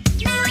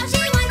 Now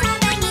she won't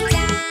have any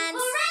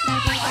chance. La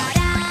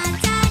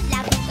cucaracha, la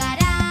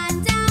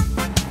cucaracha.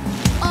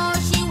 All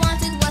she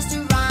wanted was to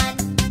run.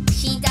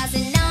 She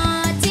doesn't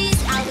notice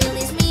a wheel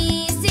is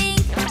missing.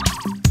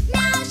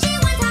 Now she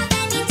won't have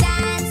any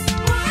chance.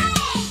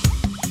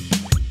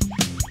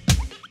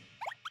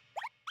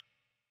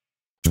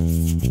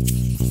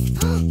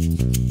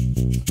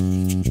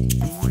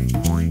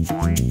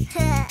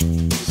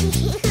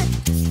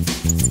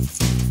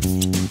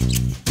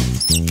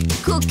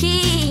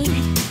 Cookie,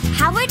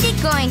 how are they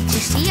going to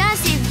see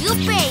us if you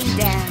pay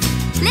them?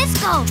 Let's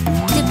go.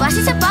 The bus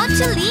is about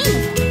to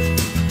leave.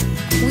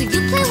 Will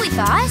you play with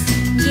us?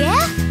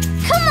 Yeah?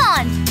 Come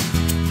on.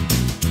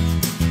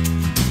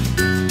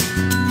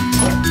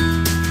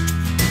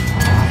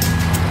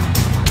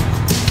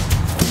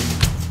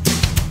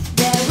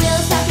 The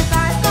wheels of the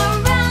bus go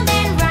round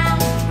and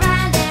round,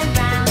 round and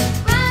round,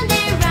 round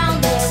and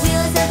round. The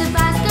wheels of the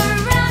bus go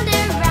round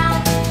and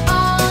round,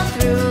 all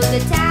through the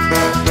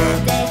town.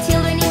 The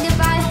children in the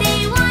bus, they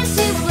want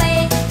to play,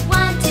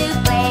 want to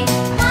play,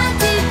 want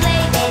to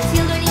play. The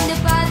children in the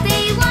bus,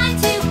 they want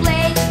to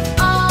play,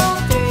 all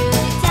through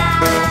the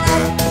town.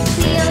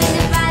 Cleo in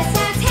the bus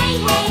shouts, hey,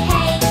 hey,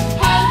 hey,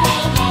 hey,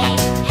 hey, hey,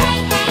 hey,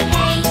 hey,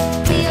 hey.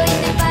 Cleo in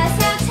the bus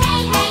shouts,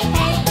 hey, hey,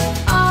 hey,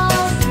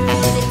 all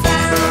through the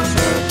town.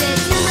 The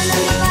children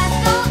on the bus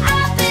go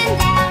up and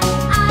down,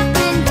 up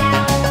and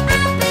down,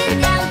 up and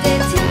down. The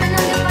children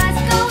on the bus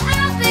go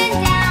up and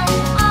down,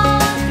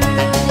 all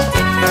through the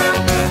town.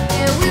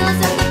 The wheels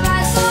of the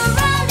bus go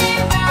round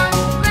and round,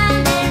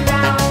 round and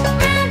round,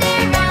 round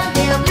and round.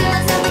 The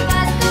wheels of the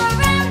bus go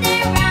round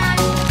and round,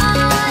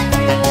 all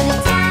through the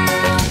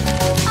town,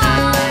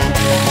 all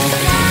through the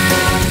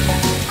town,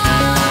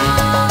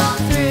 all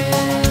through the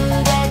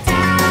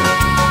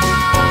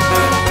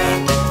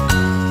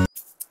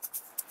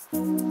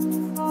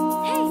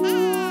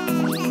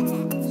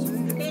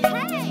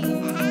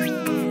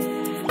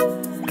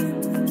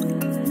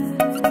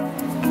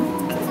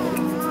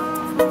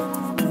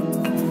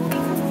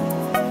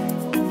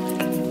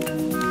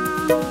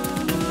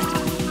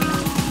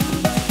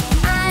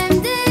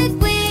I'm the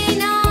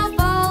queen of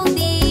all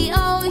the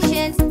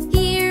oceans.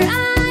 Here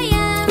I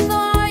am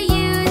for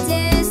you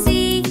to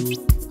see.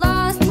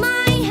 Lost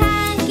my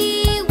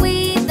hanky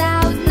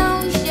without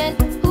notion.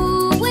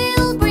 Who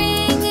will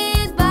bring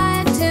it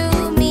back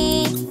to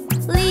me?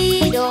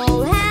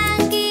 Little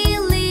hanky,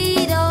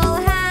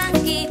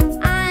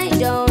 I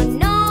don't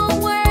know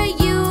where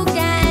you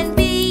can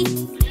be.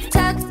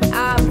 Tucked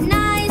up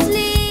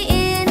nicely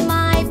in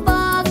my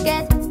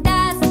pocket.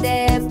 That's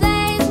the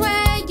place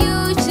where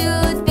you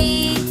should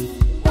be.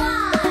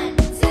 1,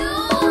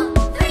 2,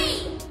 3.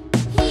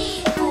 He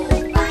who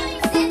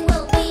finds it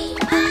will be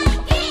my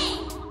king.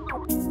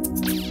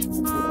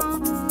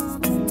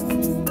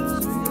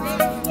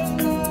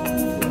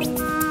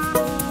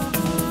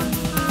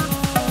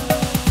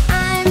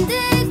 I'm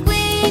the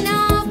queen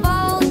of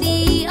all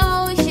the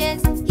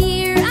oceans.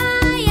 Here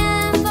I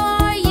am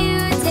for you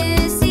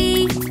to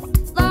see.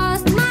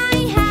 Lost my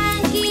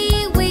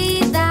hanky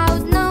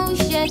without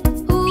notion.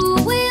 Who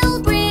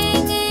will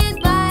bring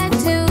it back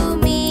to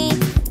me?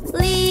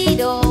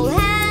 Little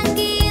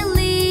hanky,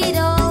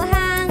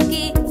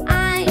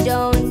 I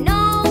don't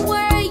know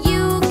where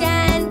you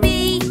can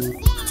be.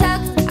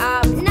 Tucked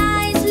up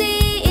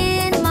nicely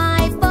in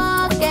my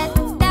pocket.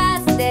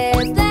 That's the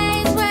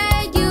place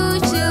where you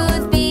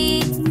should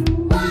be.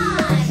 1,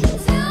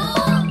 2,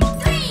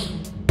 3.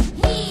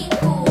 He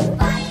who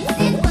finds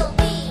it will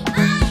be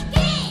my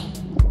king.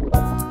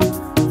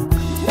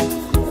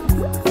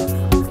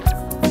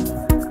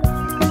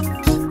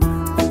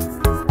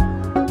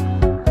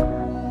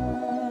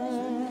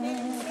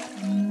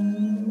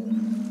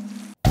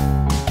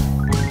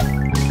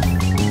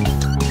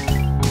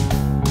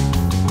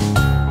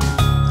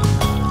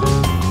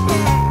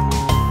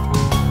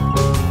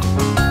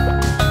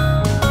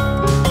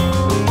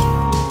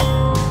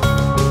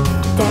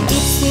 The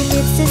itsy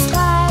bitsy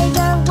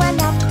spider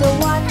went up the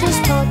water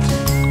spout.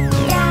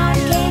 Down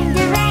came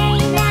the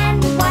rain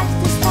and washed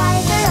the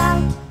spider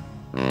out.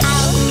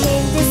 Out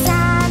came the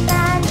sun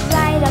and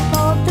dried up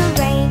all the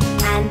rain.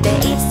 And the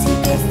itsy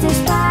bitsy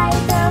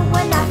spider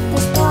went up the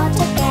spout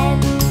again.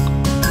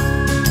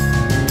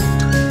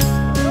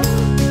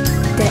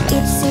 The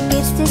itsy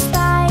bitsy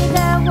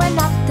spider went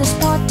up the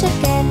spout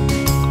again.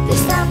 The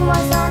sun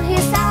was on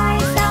his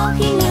side, so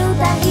he knew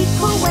that he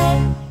could win.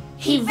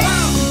 He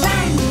ran,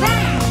 ran,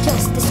 ran,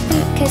 just as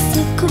quick as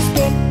he could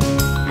spin.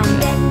 And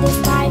then the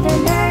spider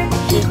learned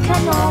he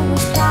can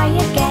always try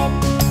again.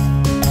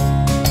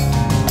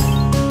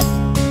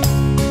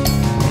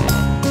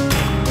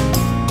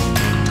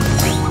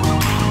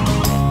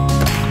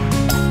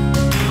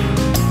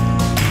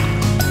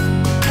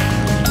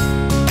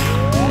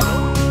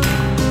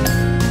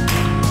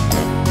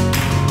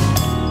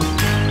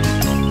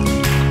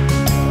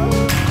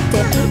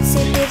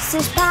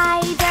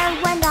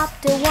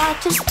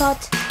 to spot.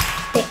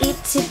 The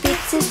itsy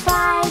bitsy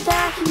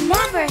spider, he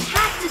never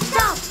had to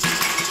stop.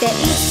 The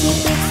itsy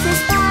bitsy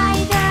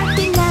spider,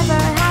 he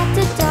never had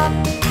to stop.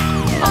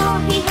 All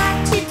he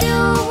had to do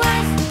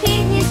was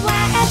pin his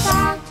web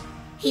out.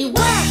 He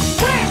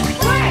worked,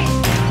 worked,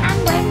 worked, and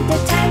when the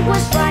time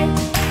was right,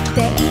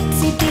 the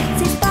itsy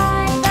bitsy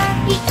spider,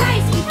 he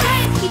cried, he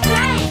cried, he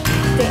cried.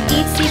 The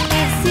itsy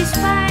bitsy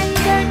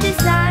spider, the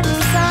sun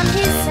is on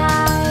his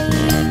side.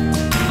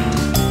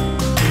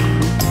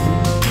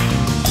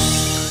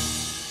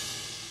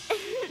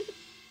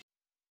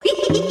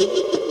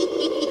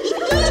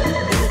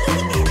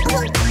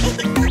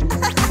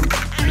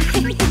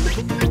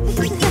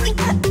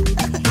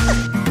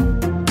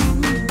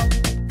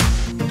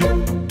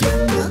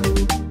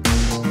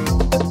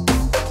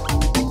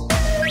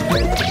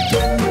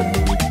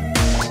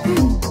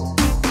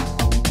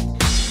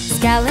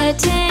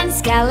 Skeleton,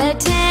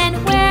 skeleton,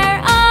 where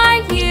are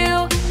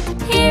you?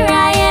 Here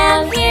I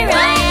am,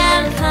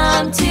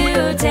 come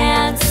to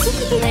dance.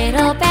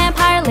 Little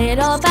vampire,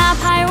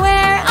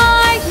 where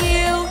are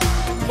you?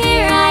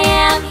 Here I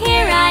am,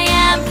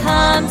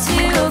 come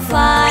to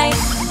fly.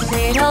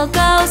 Little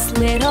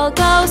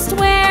ghost,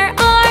 where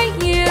are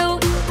you?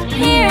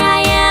 Here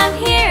I am,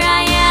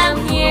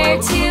 here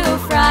to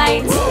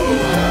fright.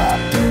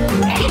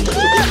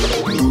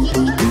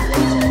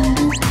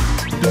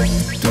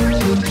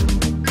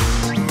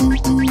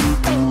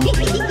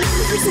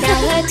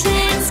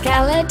 Skeleton,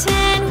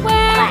 skeleton,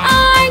 where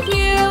are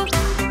you?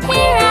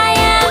 Here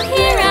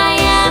I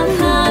am,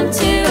 come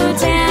to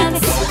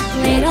dance.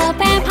 Little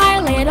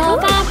vampire,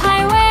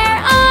 where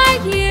are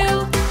you?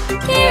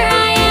 Here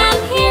I am,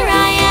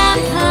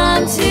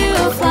 come to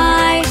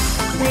fly.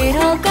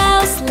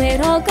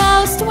 Little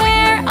ghost,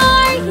 where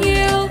are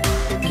you?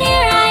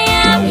 Here I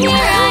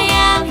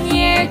am,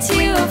 here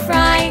to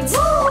fright.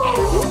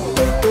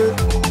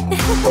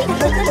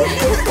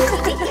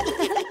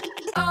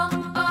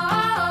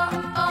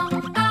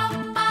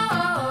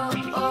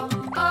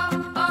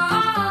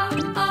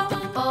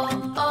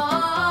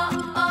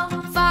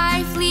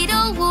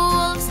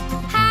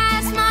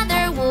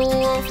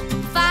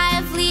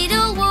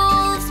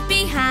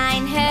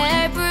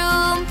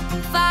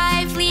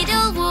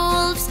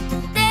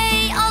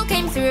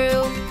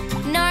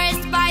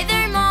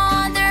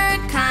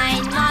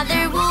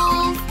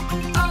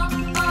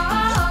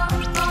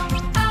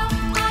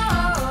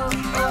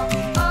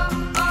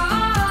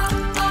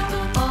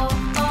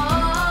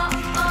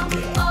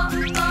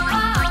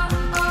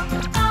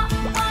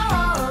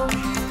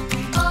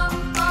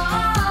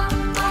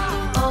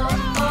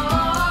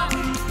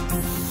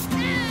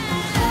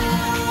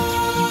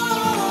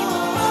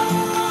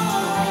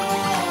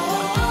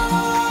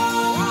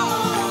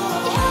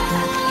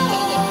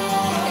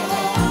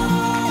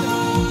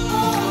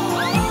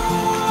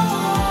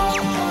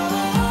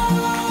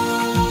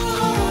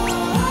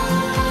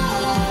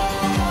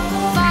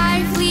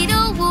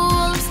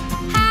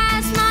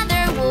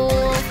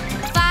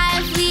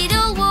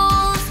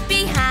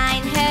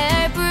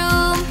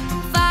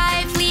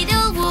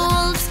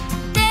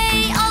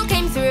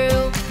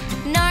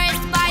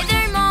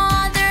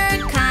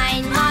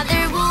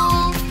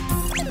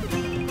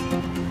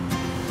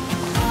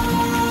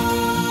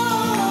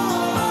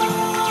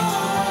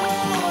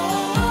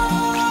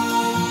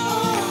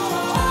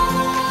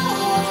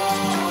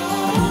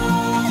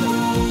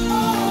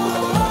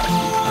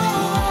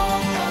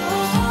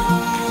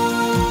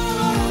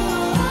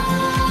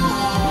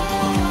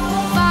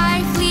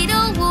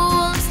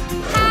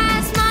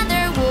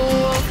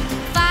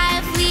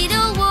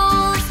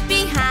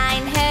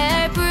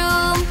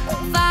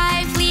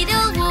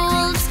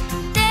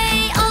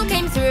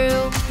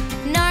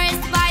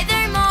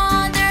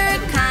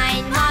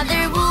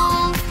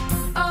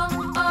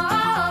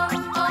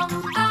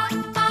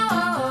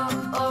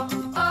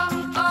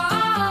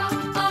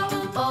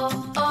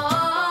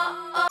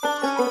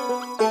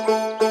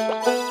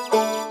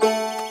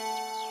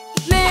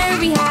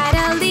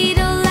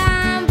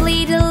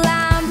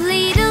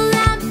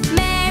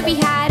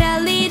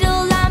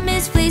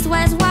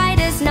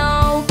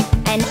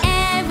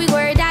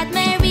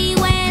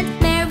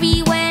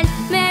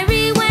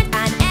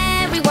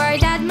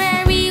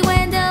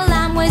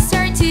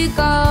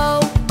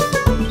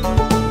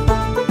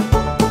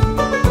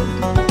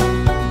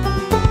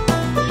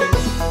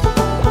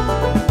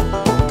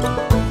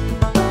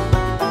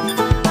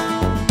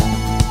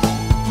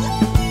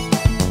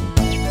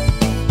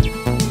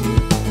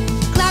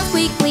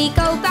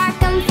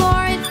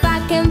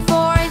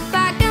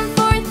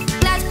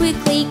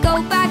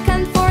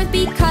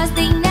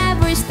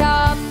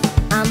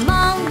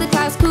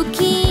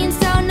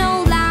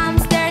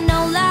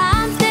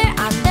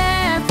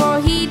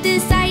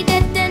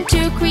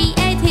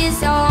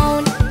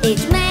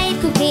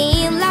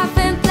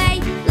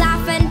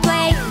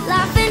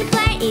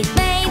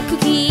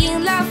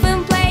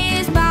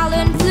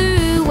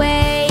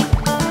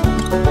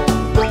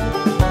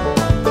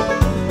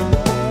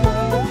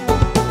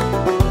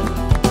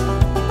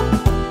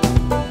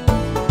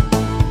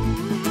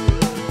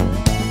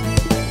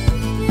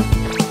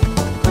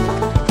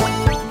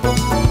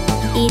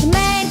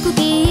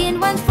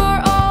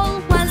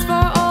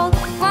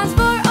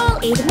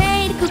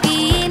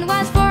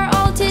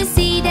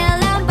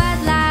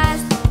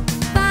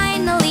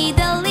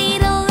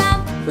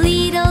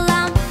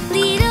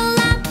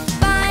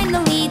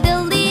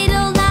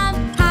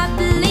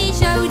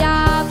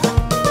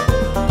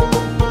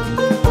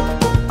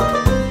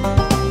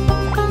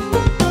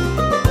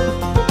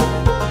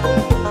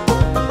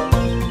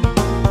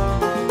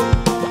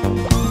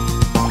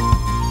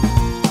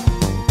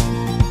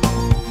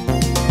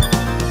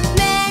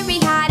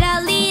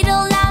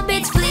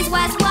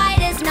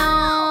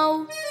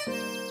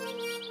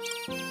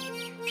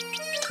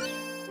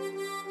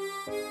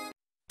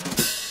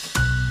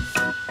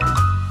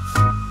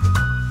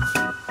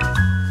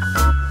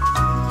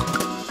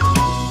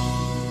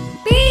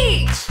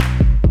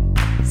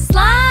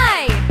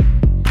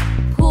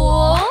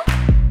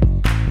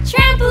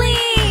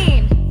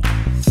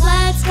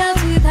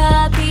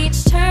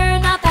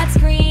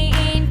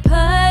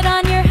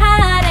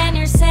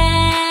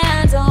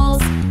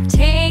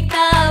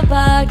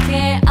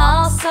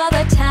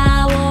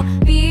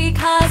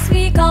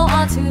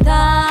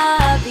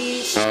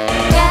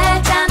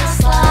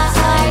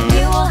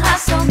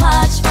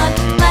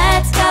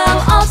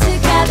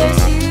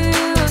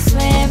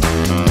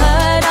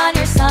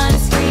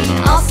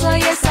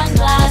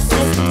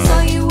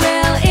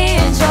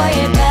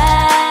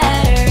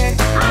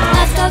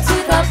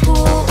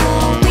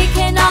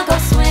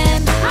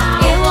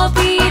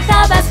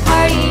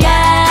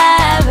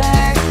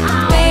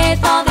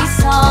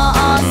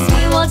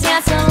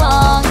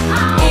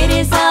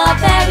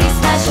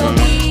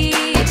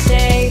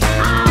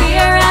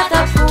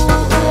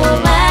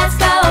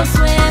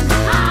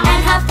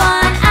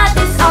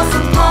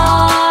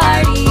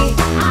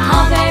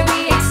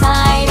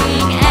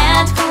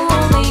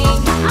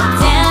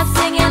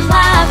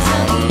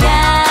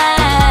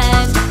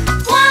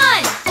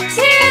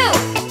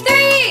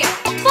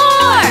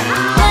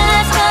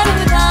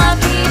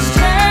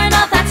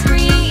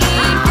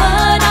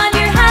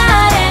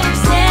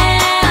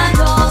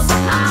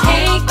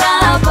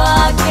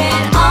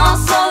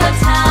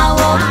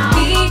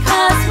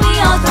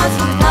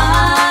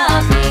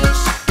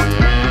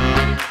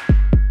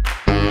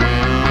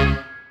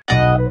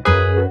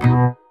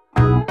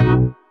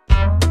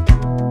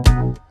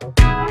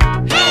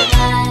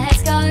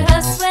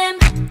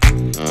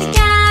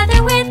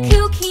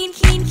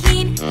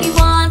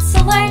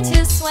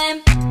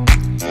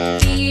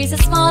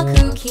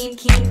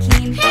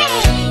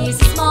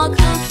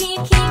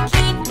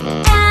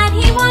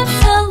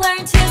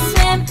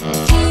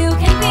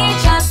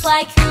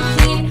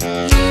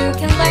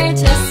 learn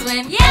to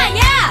swim. Yeah,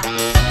 yeah!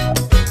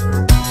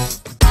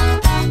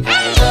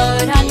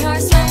 Put on your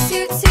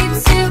swimsuit, suit,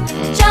 suit,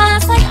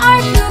 just like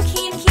our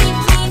Cuquin, keen,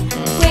 keen,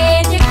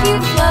 with your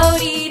cute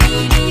floaty,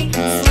 dee, dee,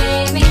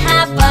 swimming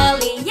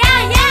happily. Yeah,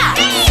 yeah!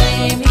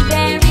 Swimming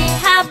very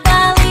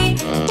happily,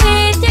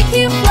 with your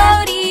cute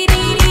floaty,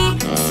 dee, dee,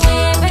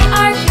 swimming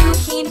our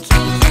Cuquin,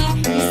 keen, keen,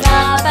 he's the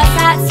best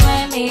at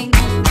swimming.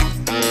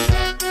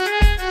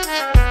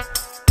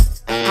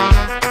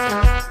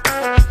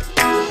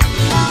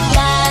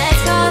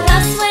 Let's go the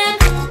swim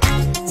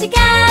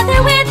together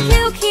with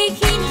Cuquin,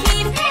 keen,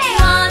 keen. He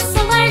wants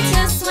to learn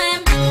to swim.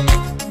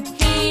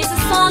 He's a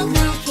small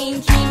Cuquin,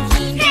 keen,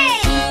 keen.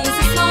 He's a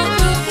small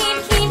Cuquin,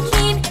 keen,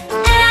 keen,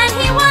 and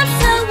he wants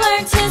to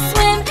learn to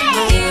swim.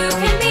 You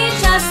can be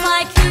just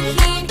like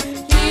Cuquin.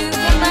 You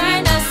can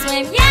learn to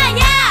swim. Yeah,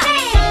 yeah!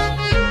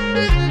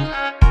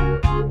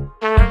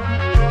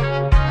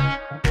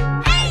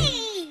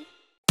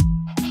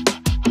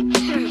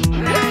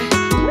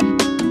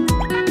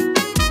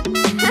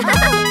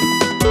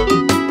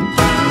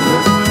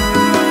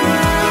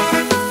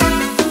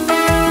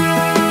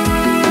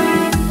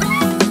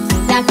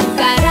 La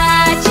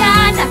cucaracha,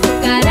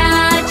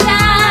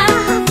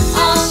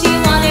 all she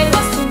wanted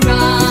was to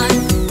run,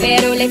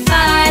 pero le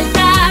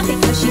falta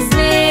because she's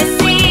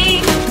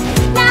missing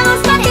las dos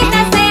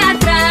patitas de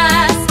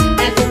atrás.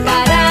 La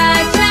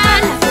cucaracha,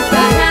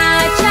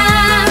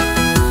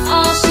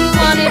 all she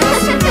wanted was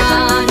to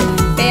run,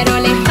 pero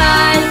le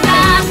falta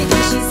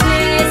because she's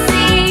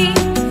missing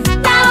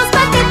las dos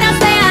patitas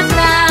de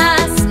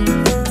atrás.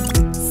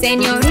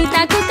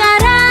 Señorita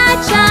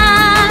cucaracha,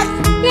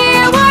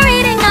 you're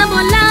worried in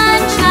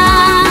avalancha,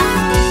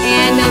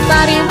 and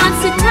nobody wants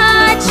to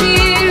touch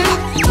you.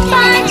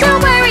 But don't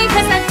worry,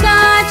 'cause I've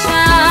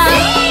gotcha.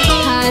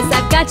 'Cause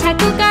I've gotcha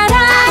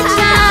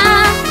cucaracha,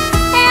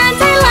 and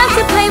I love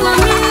to play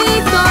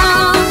bonito.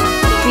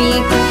 We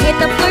can hit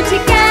the floor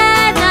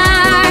together.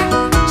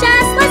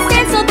 Just let's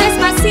dance so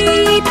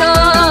despacito.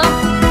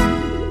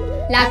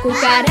 La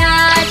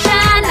cucaracha,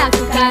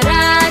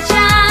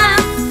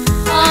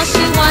 all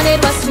she wanted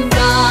was to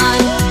run,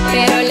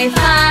 pero le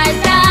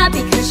falta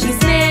because she's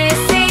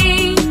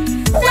missing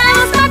las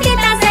dos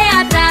patitas de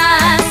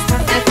atrás.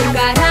 La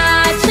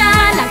cucaracha,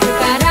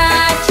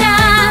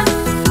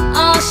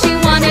 all she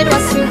wanted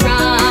was to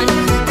run,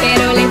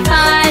 pero le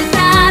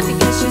falta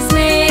because she's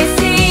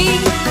missing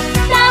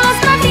las dos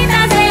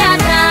patitas de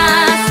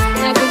atrás.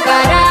 La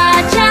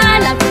cucaracha,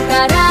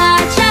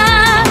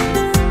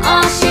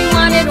 all she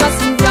wanted was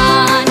to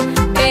run,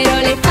 pero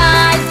le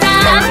falta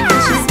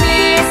because she's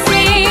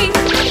missing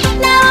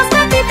las dos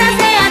patitas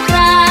de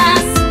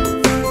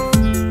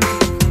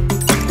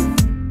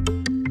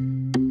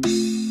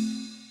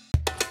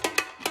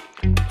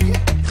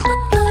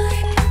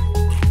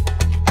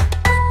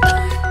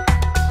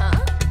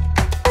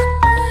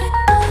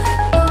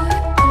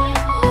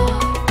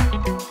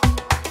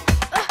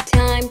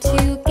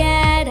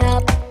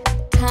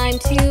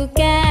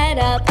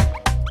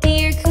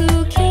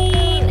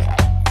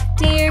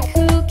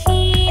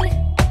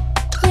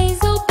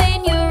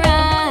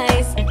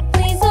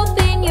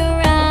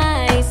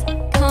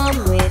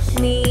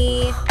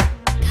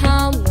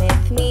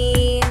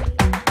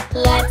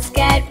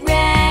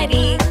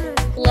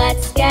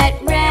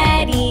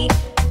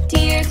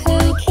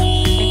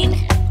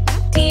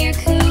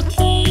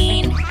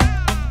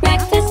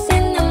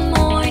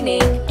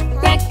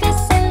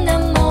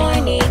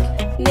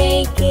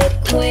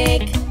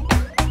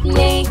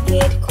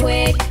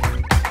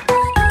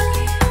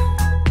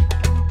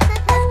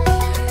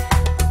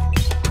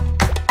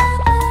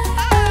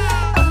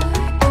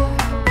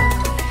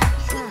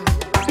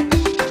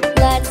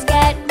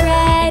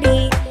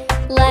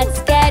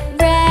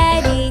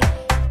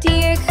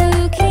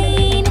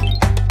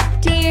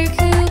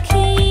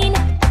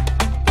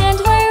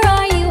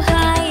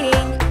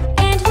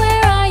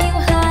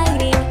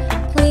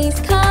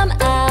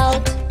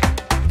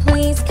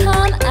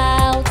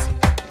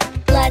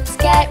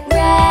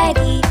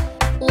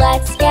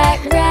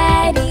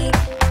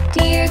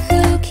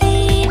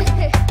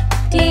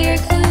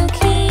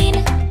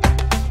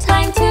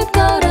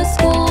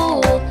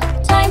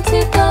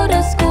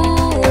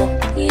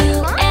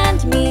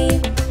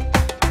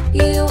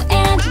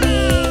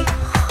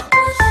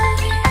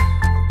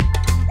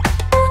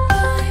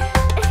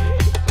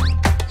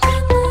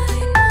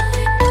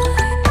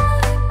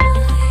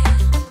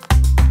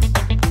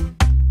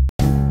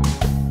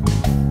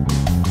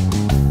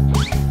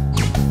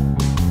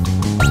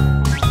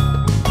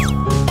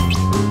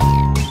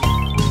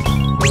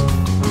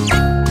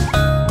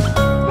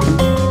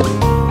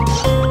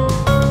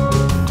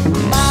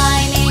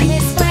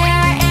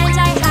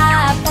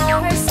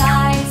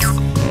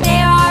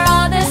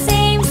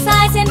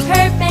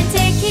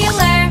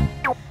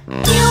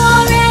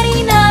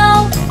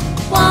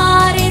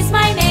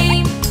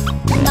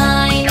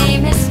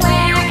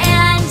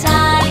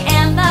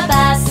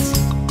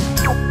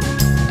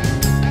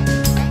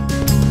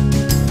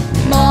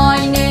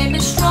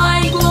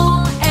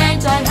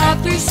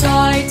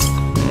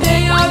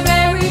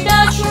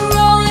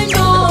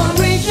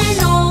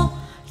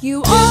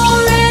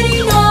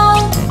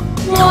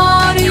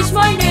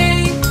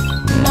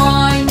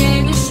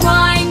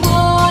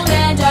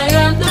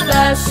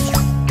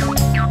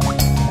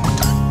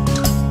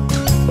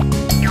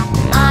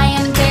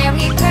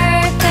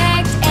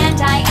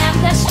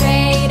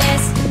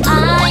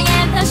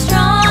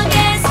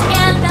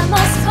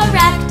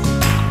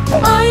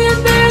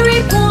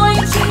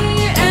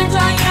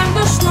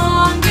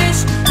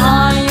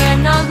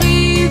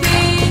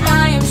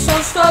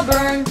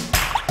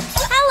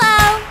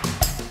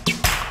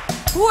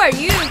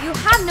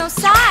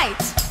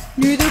sight.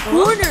 Neither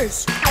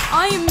corners.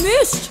 I am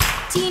mist.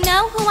 Do you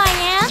know who I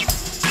am?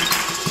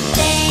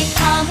 They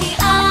call me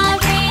a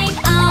ring,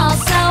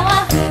 also a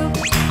hoop.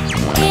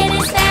 It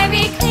is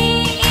very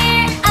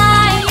clear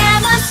I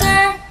am a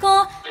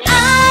circle.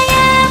 I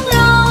am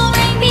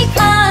rolling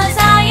because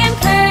I am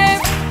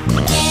curved.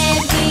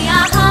 Give me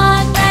a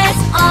hug,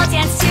 let's all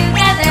dance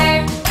together.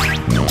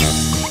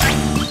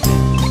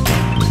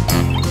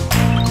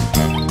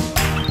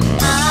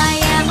 I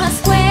am a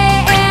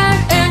square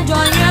And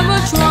I am a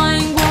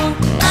triangle.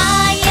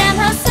 I am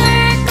a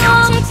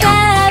circle,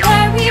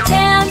 together we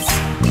dance.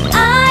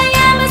 I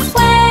am a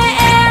square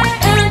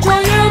And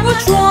I am a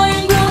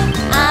triangle.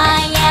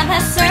 I am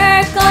a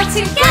circle,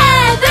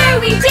 together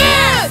we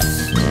dance.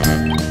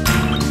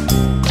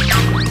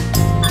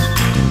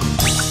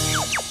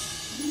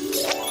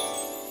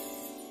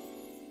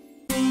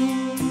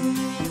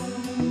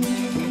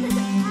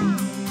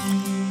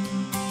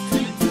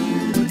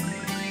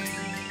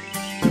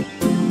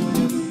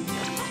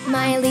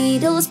 My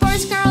little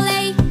sports car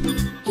Olay,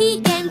 he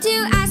came to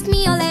ask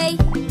me Olay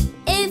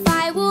if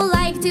I would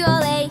like to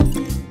Olay,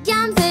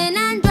 jump in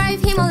and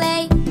drive him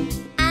Olay.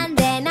 And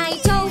then I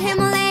told him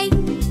Olay,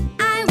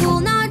 I will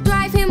not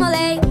drive him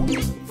Olay,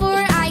 for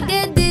I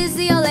get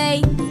dizzy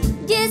Olay.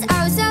 Yes,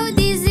 oh so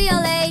dizzy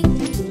Olay.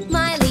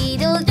 My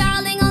little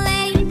darling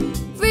Olay,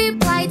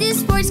 replied the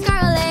sports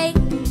car Olay,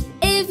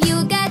 if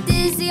you get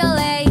dizzy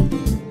Olay,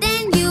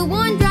 then you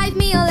won't drive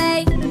me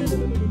Olay.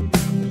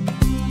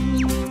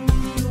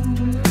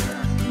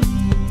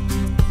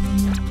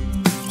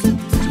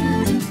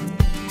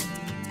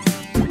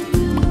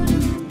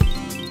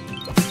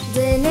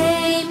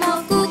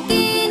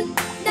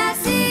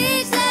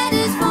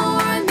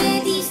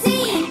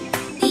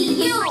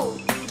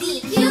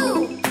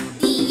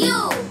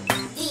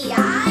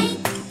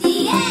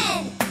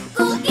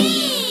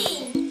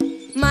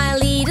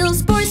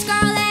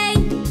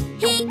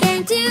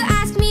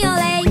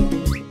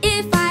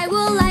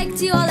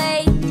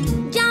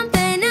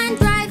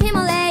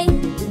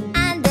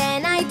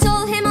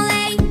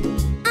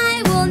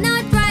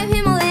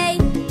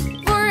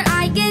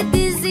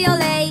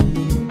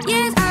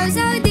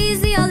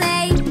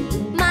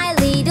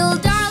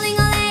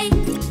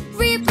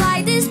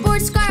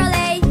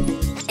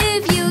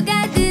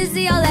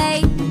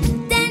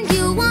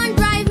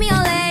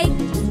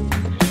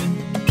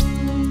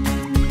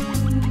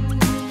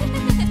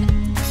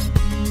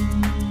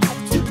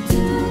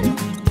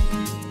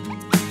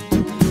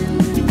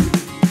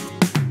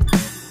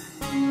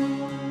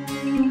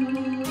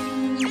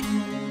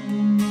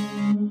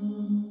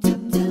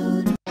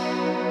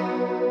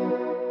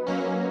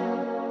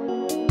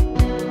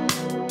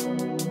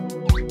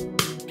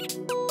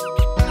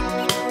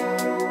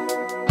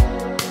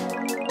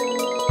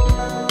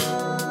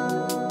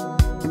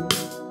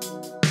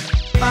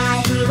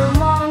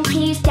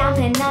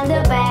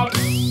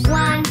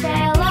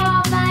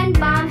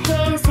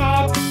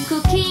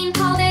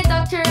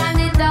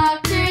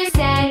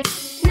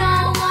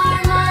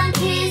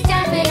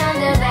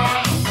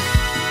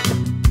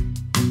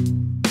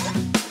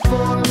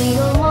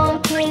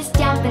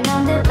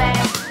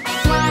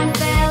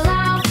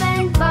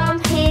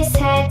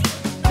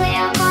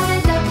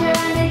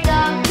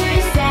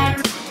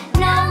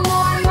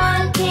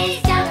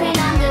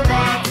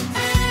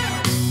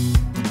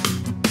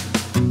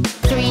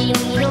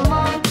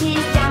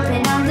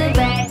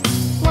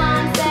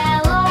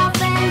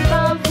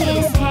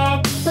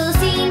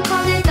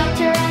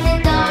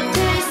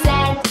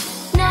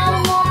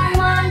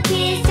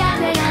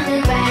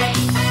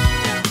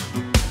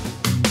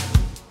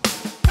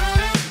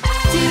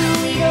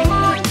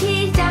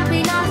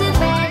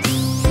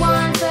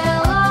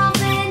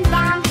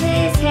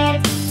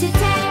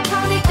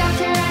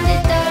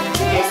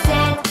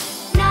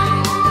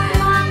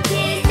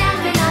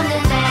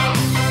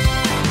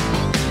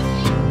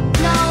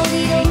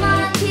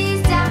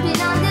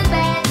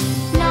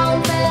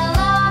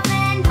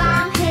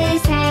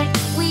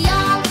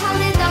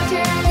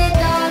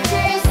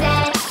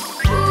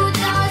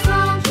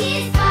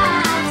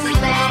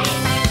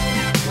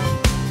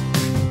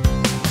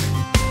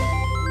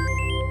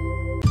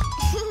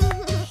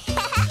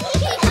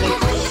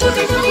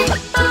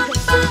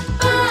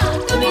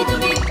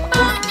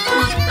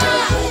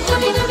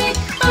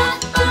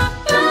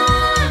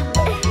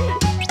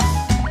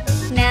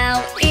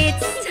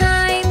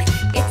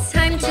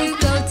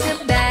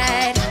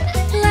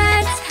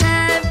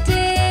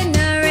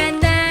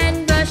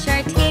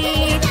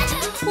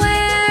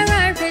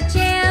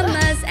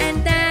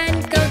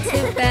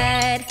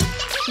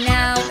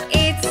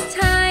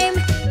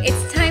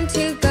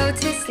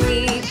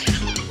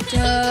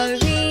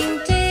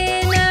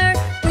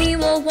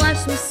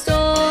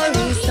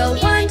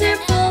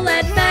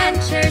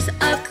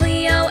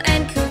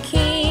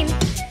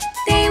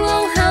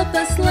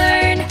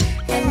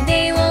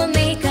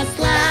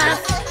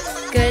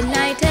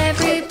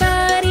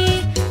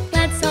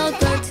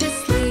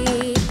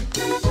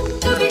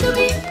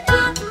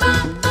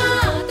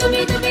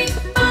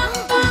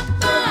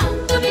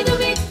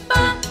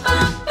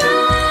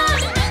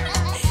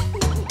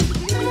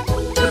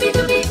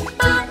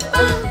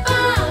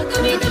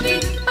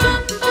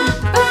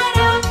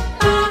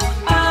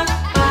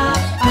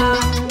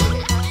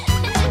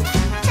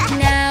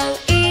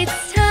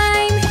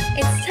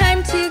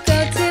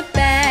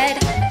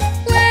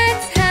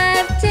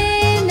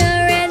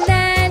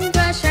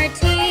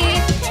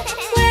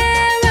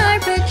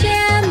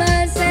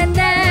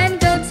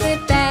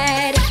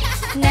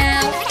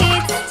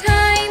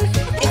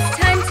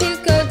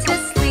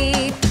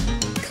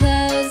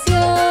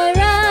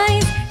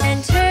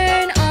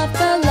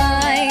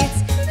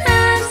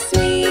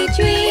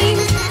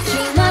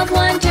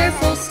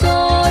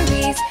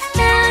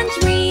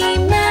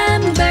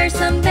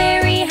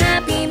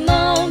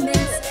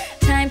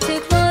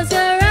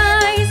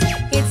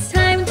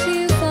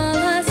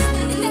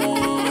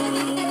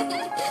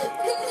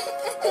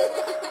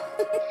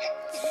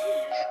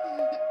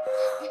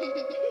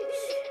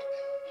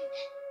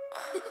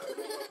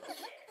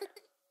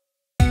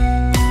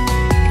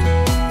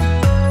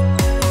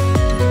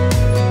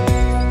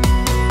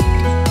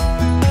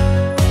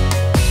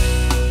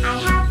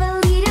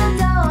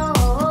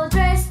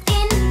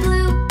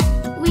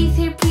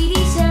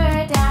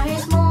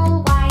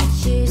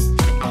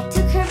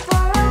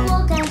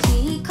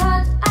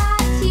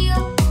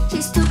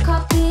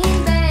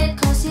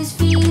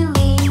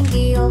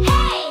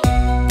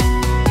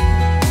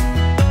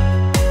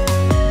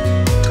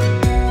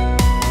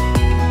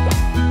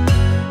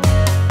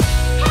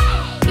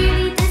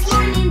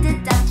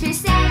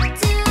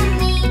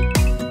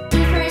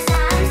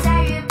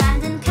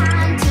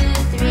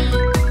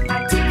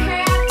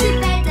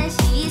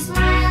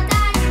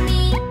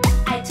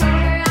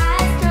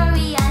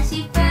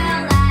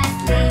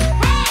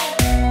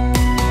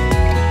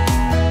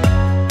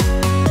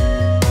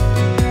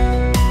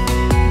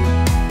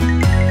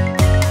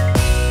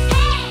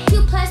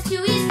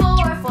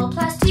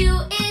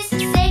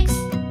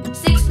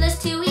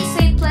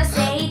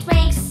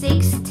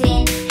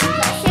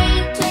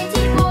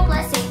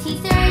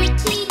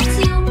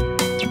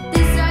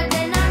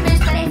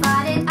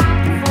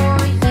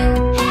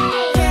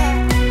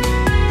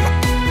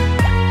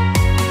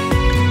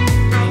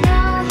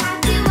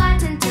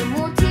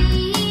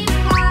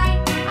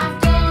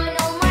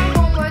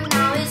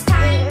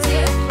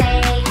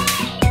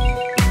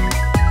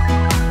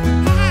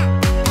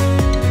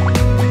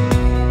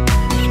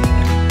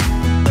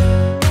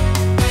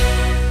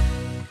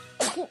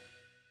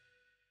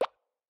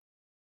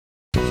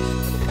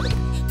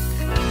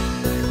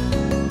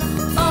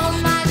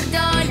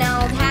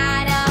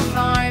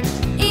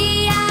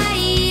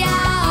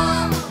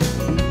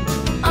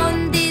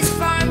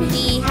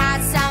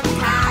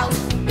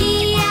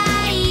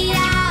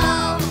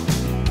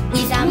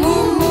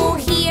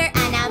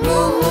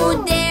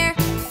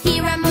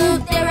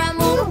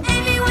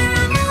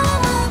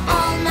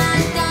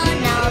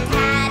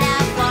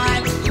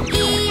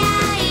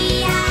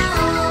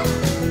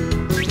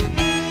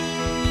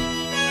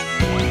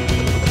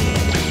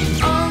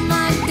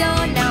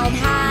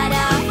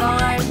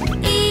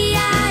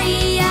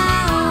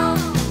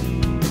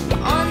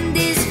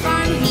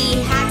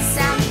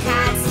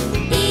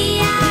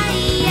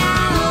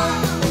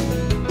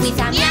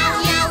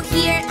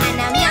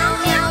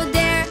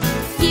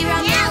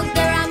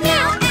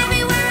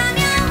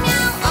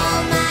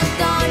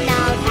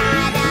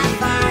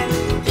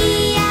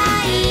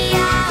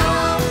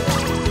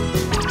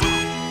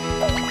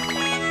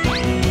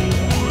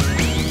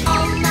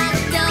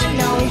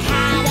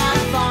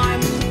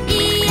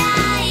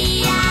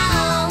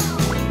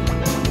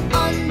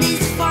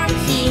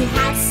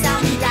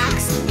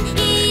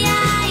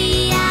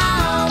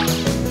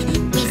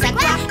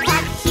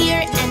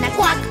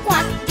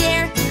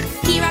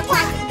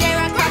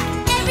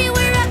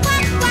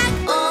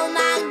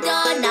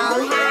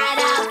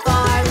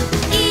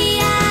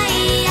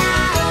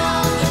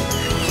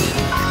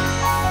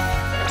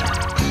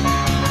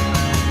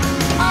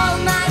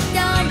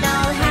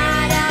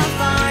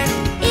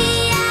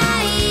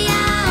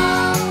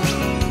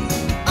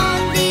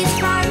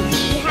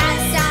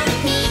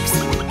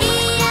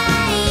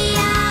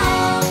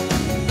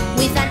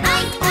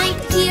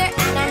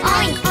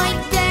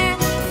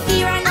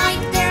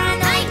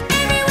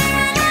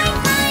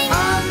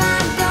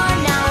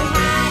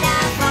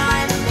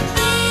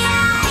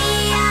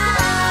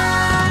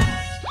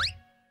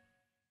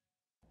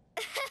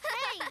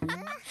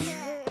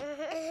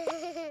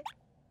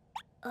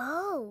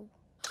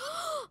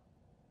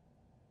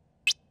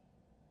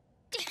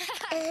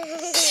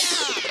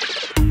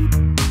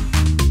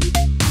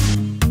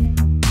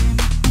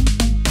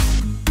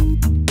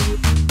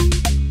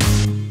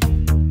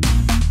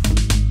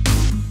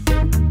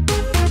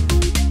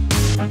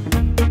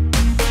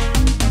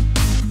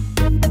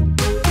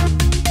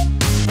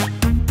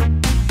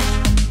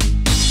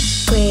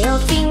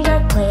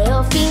 finger,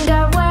 Cleo finger.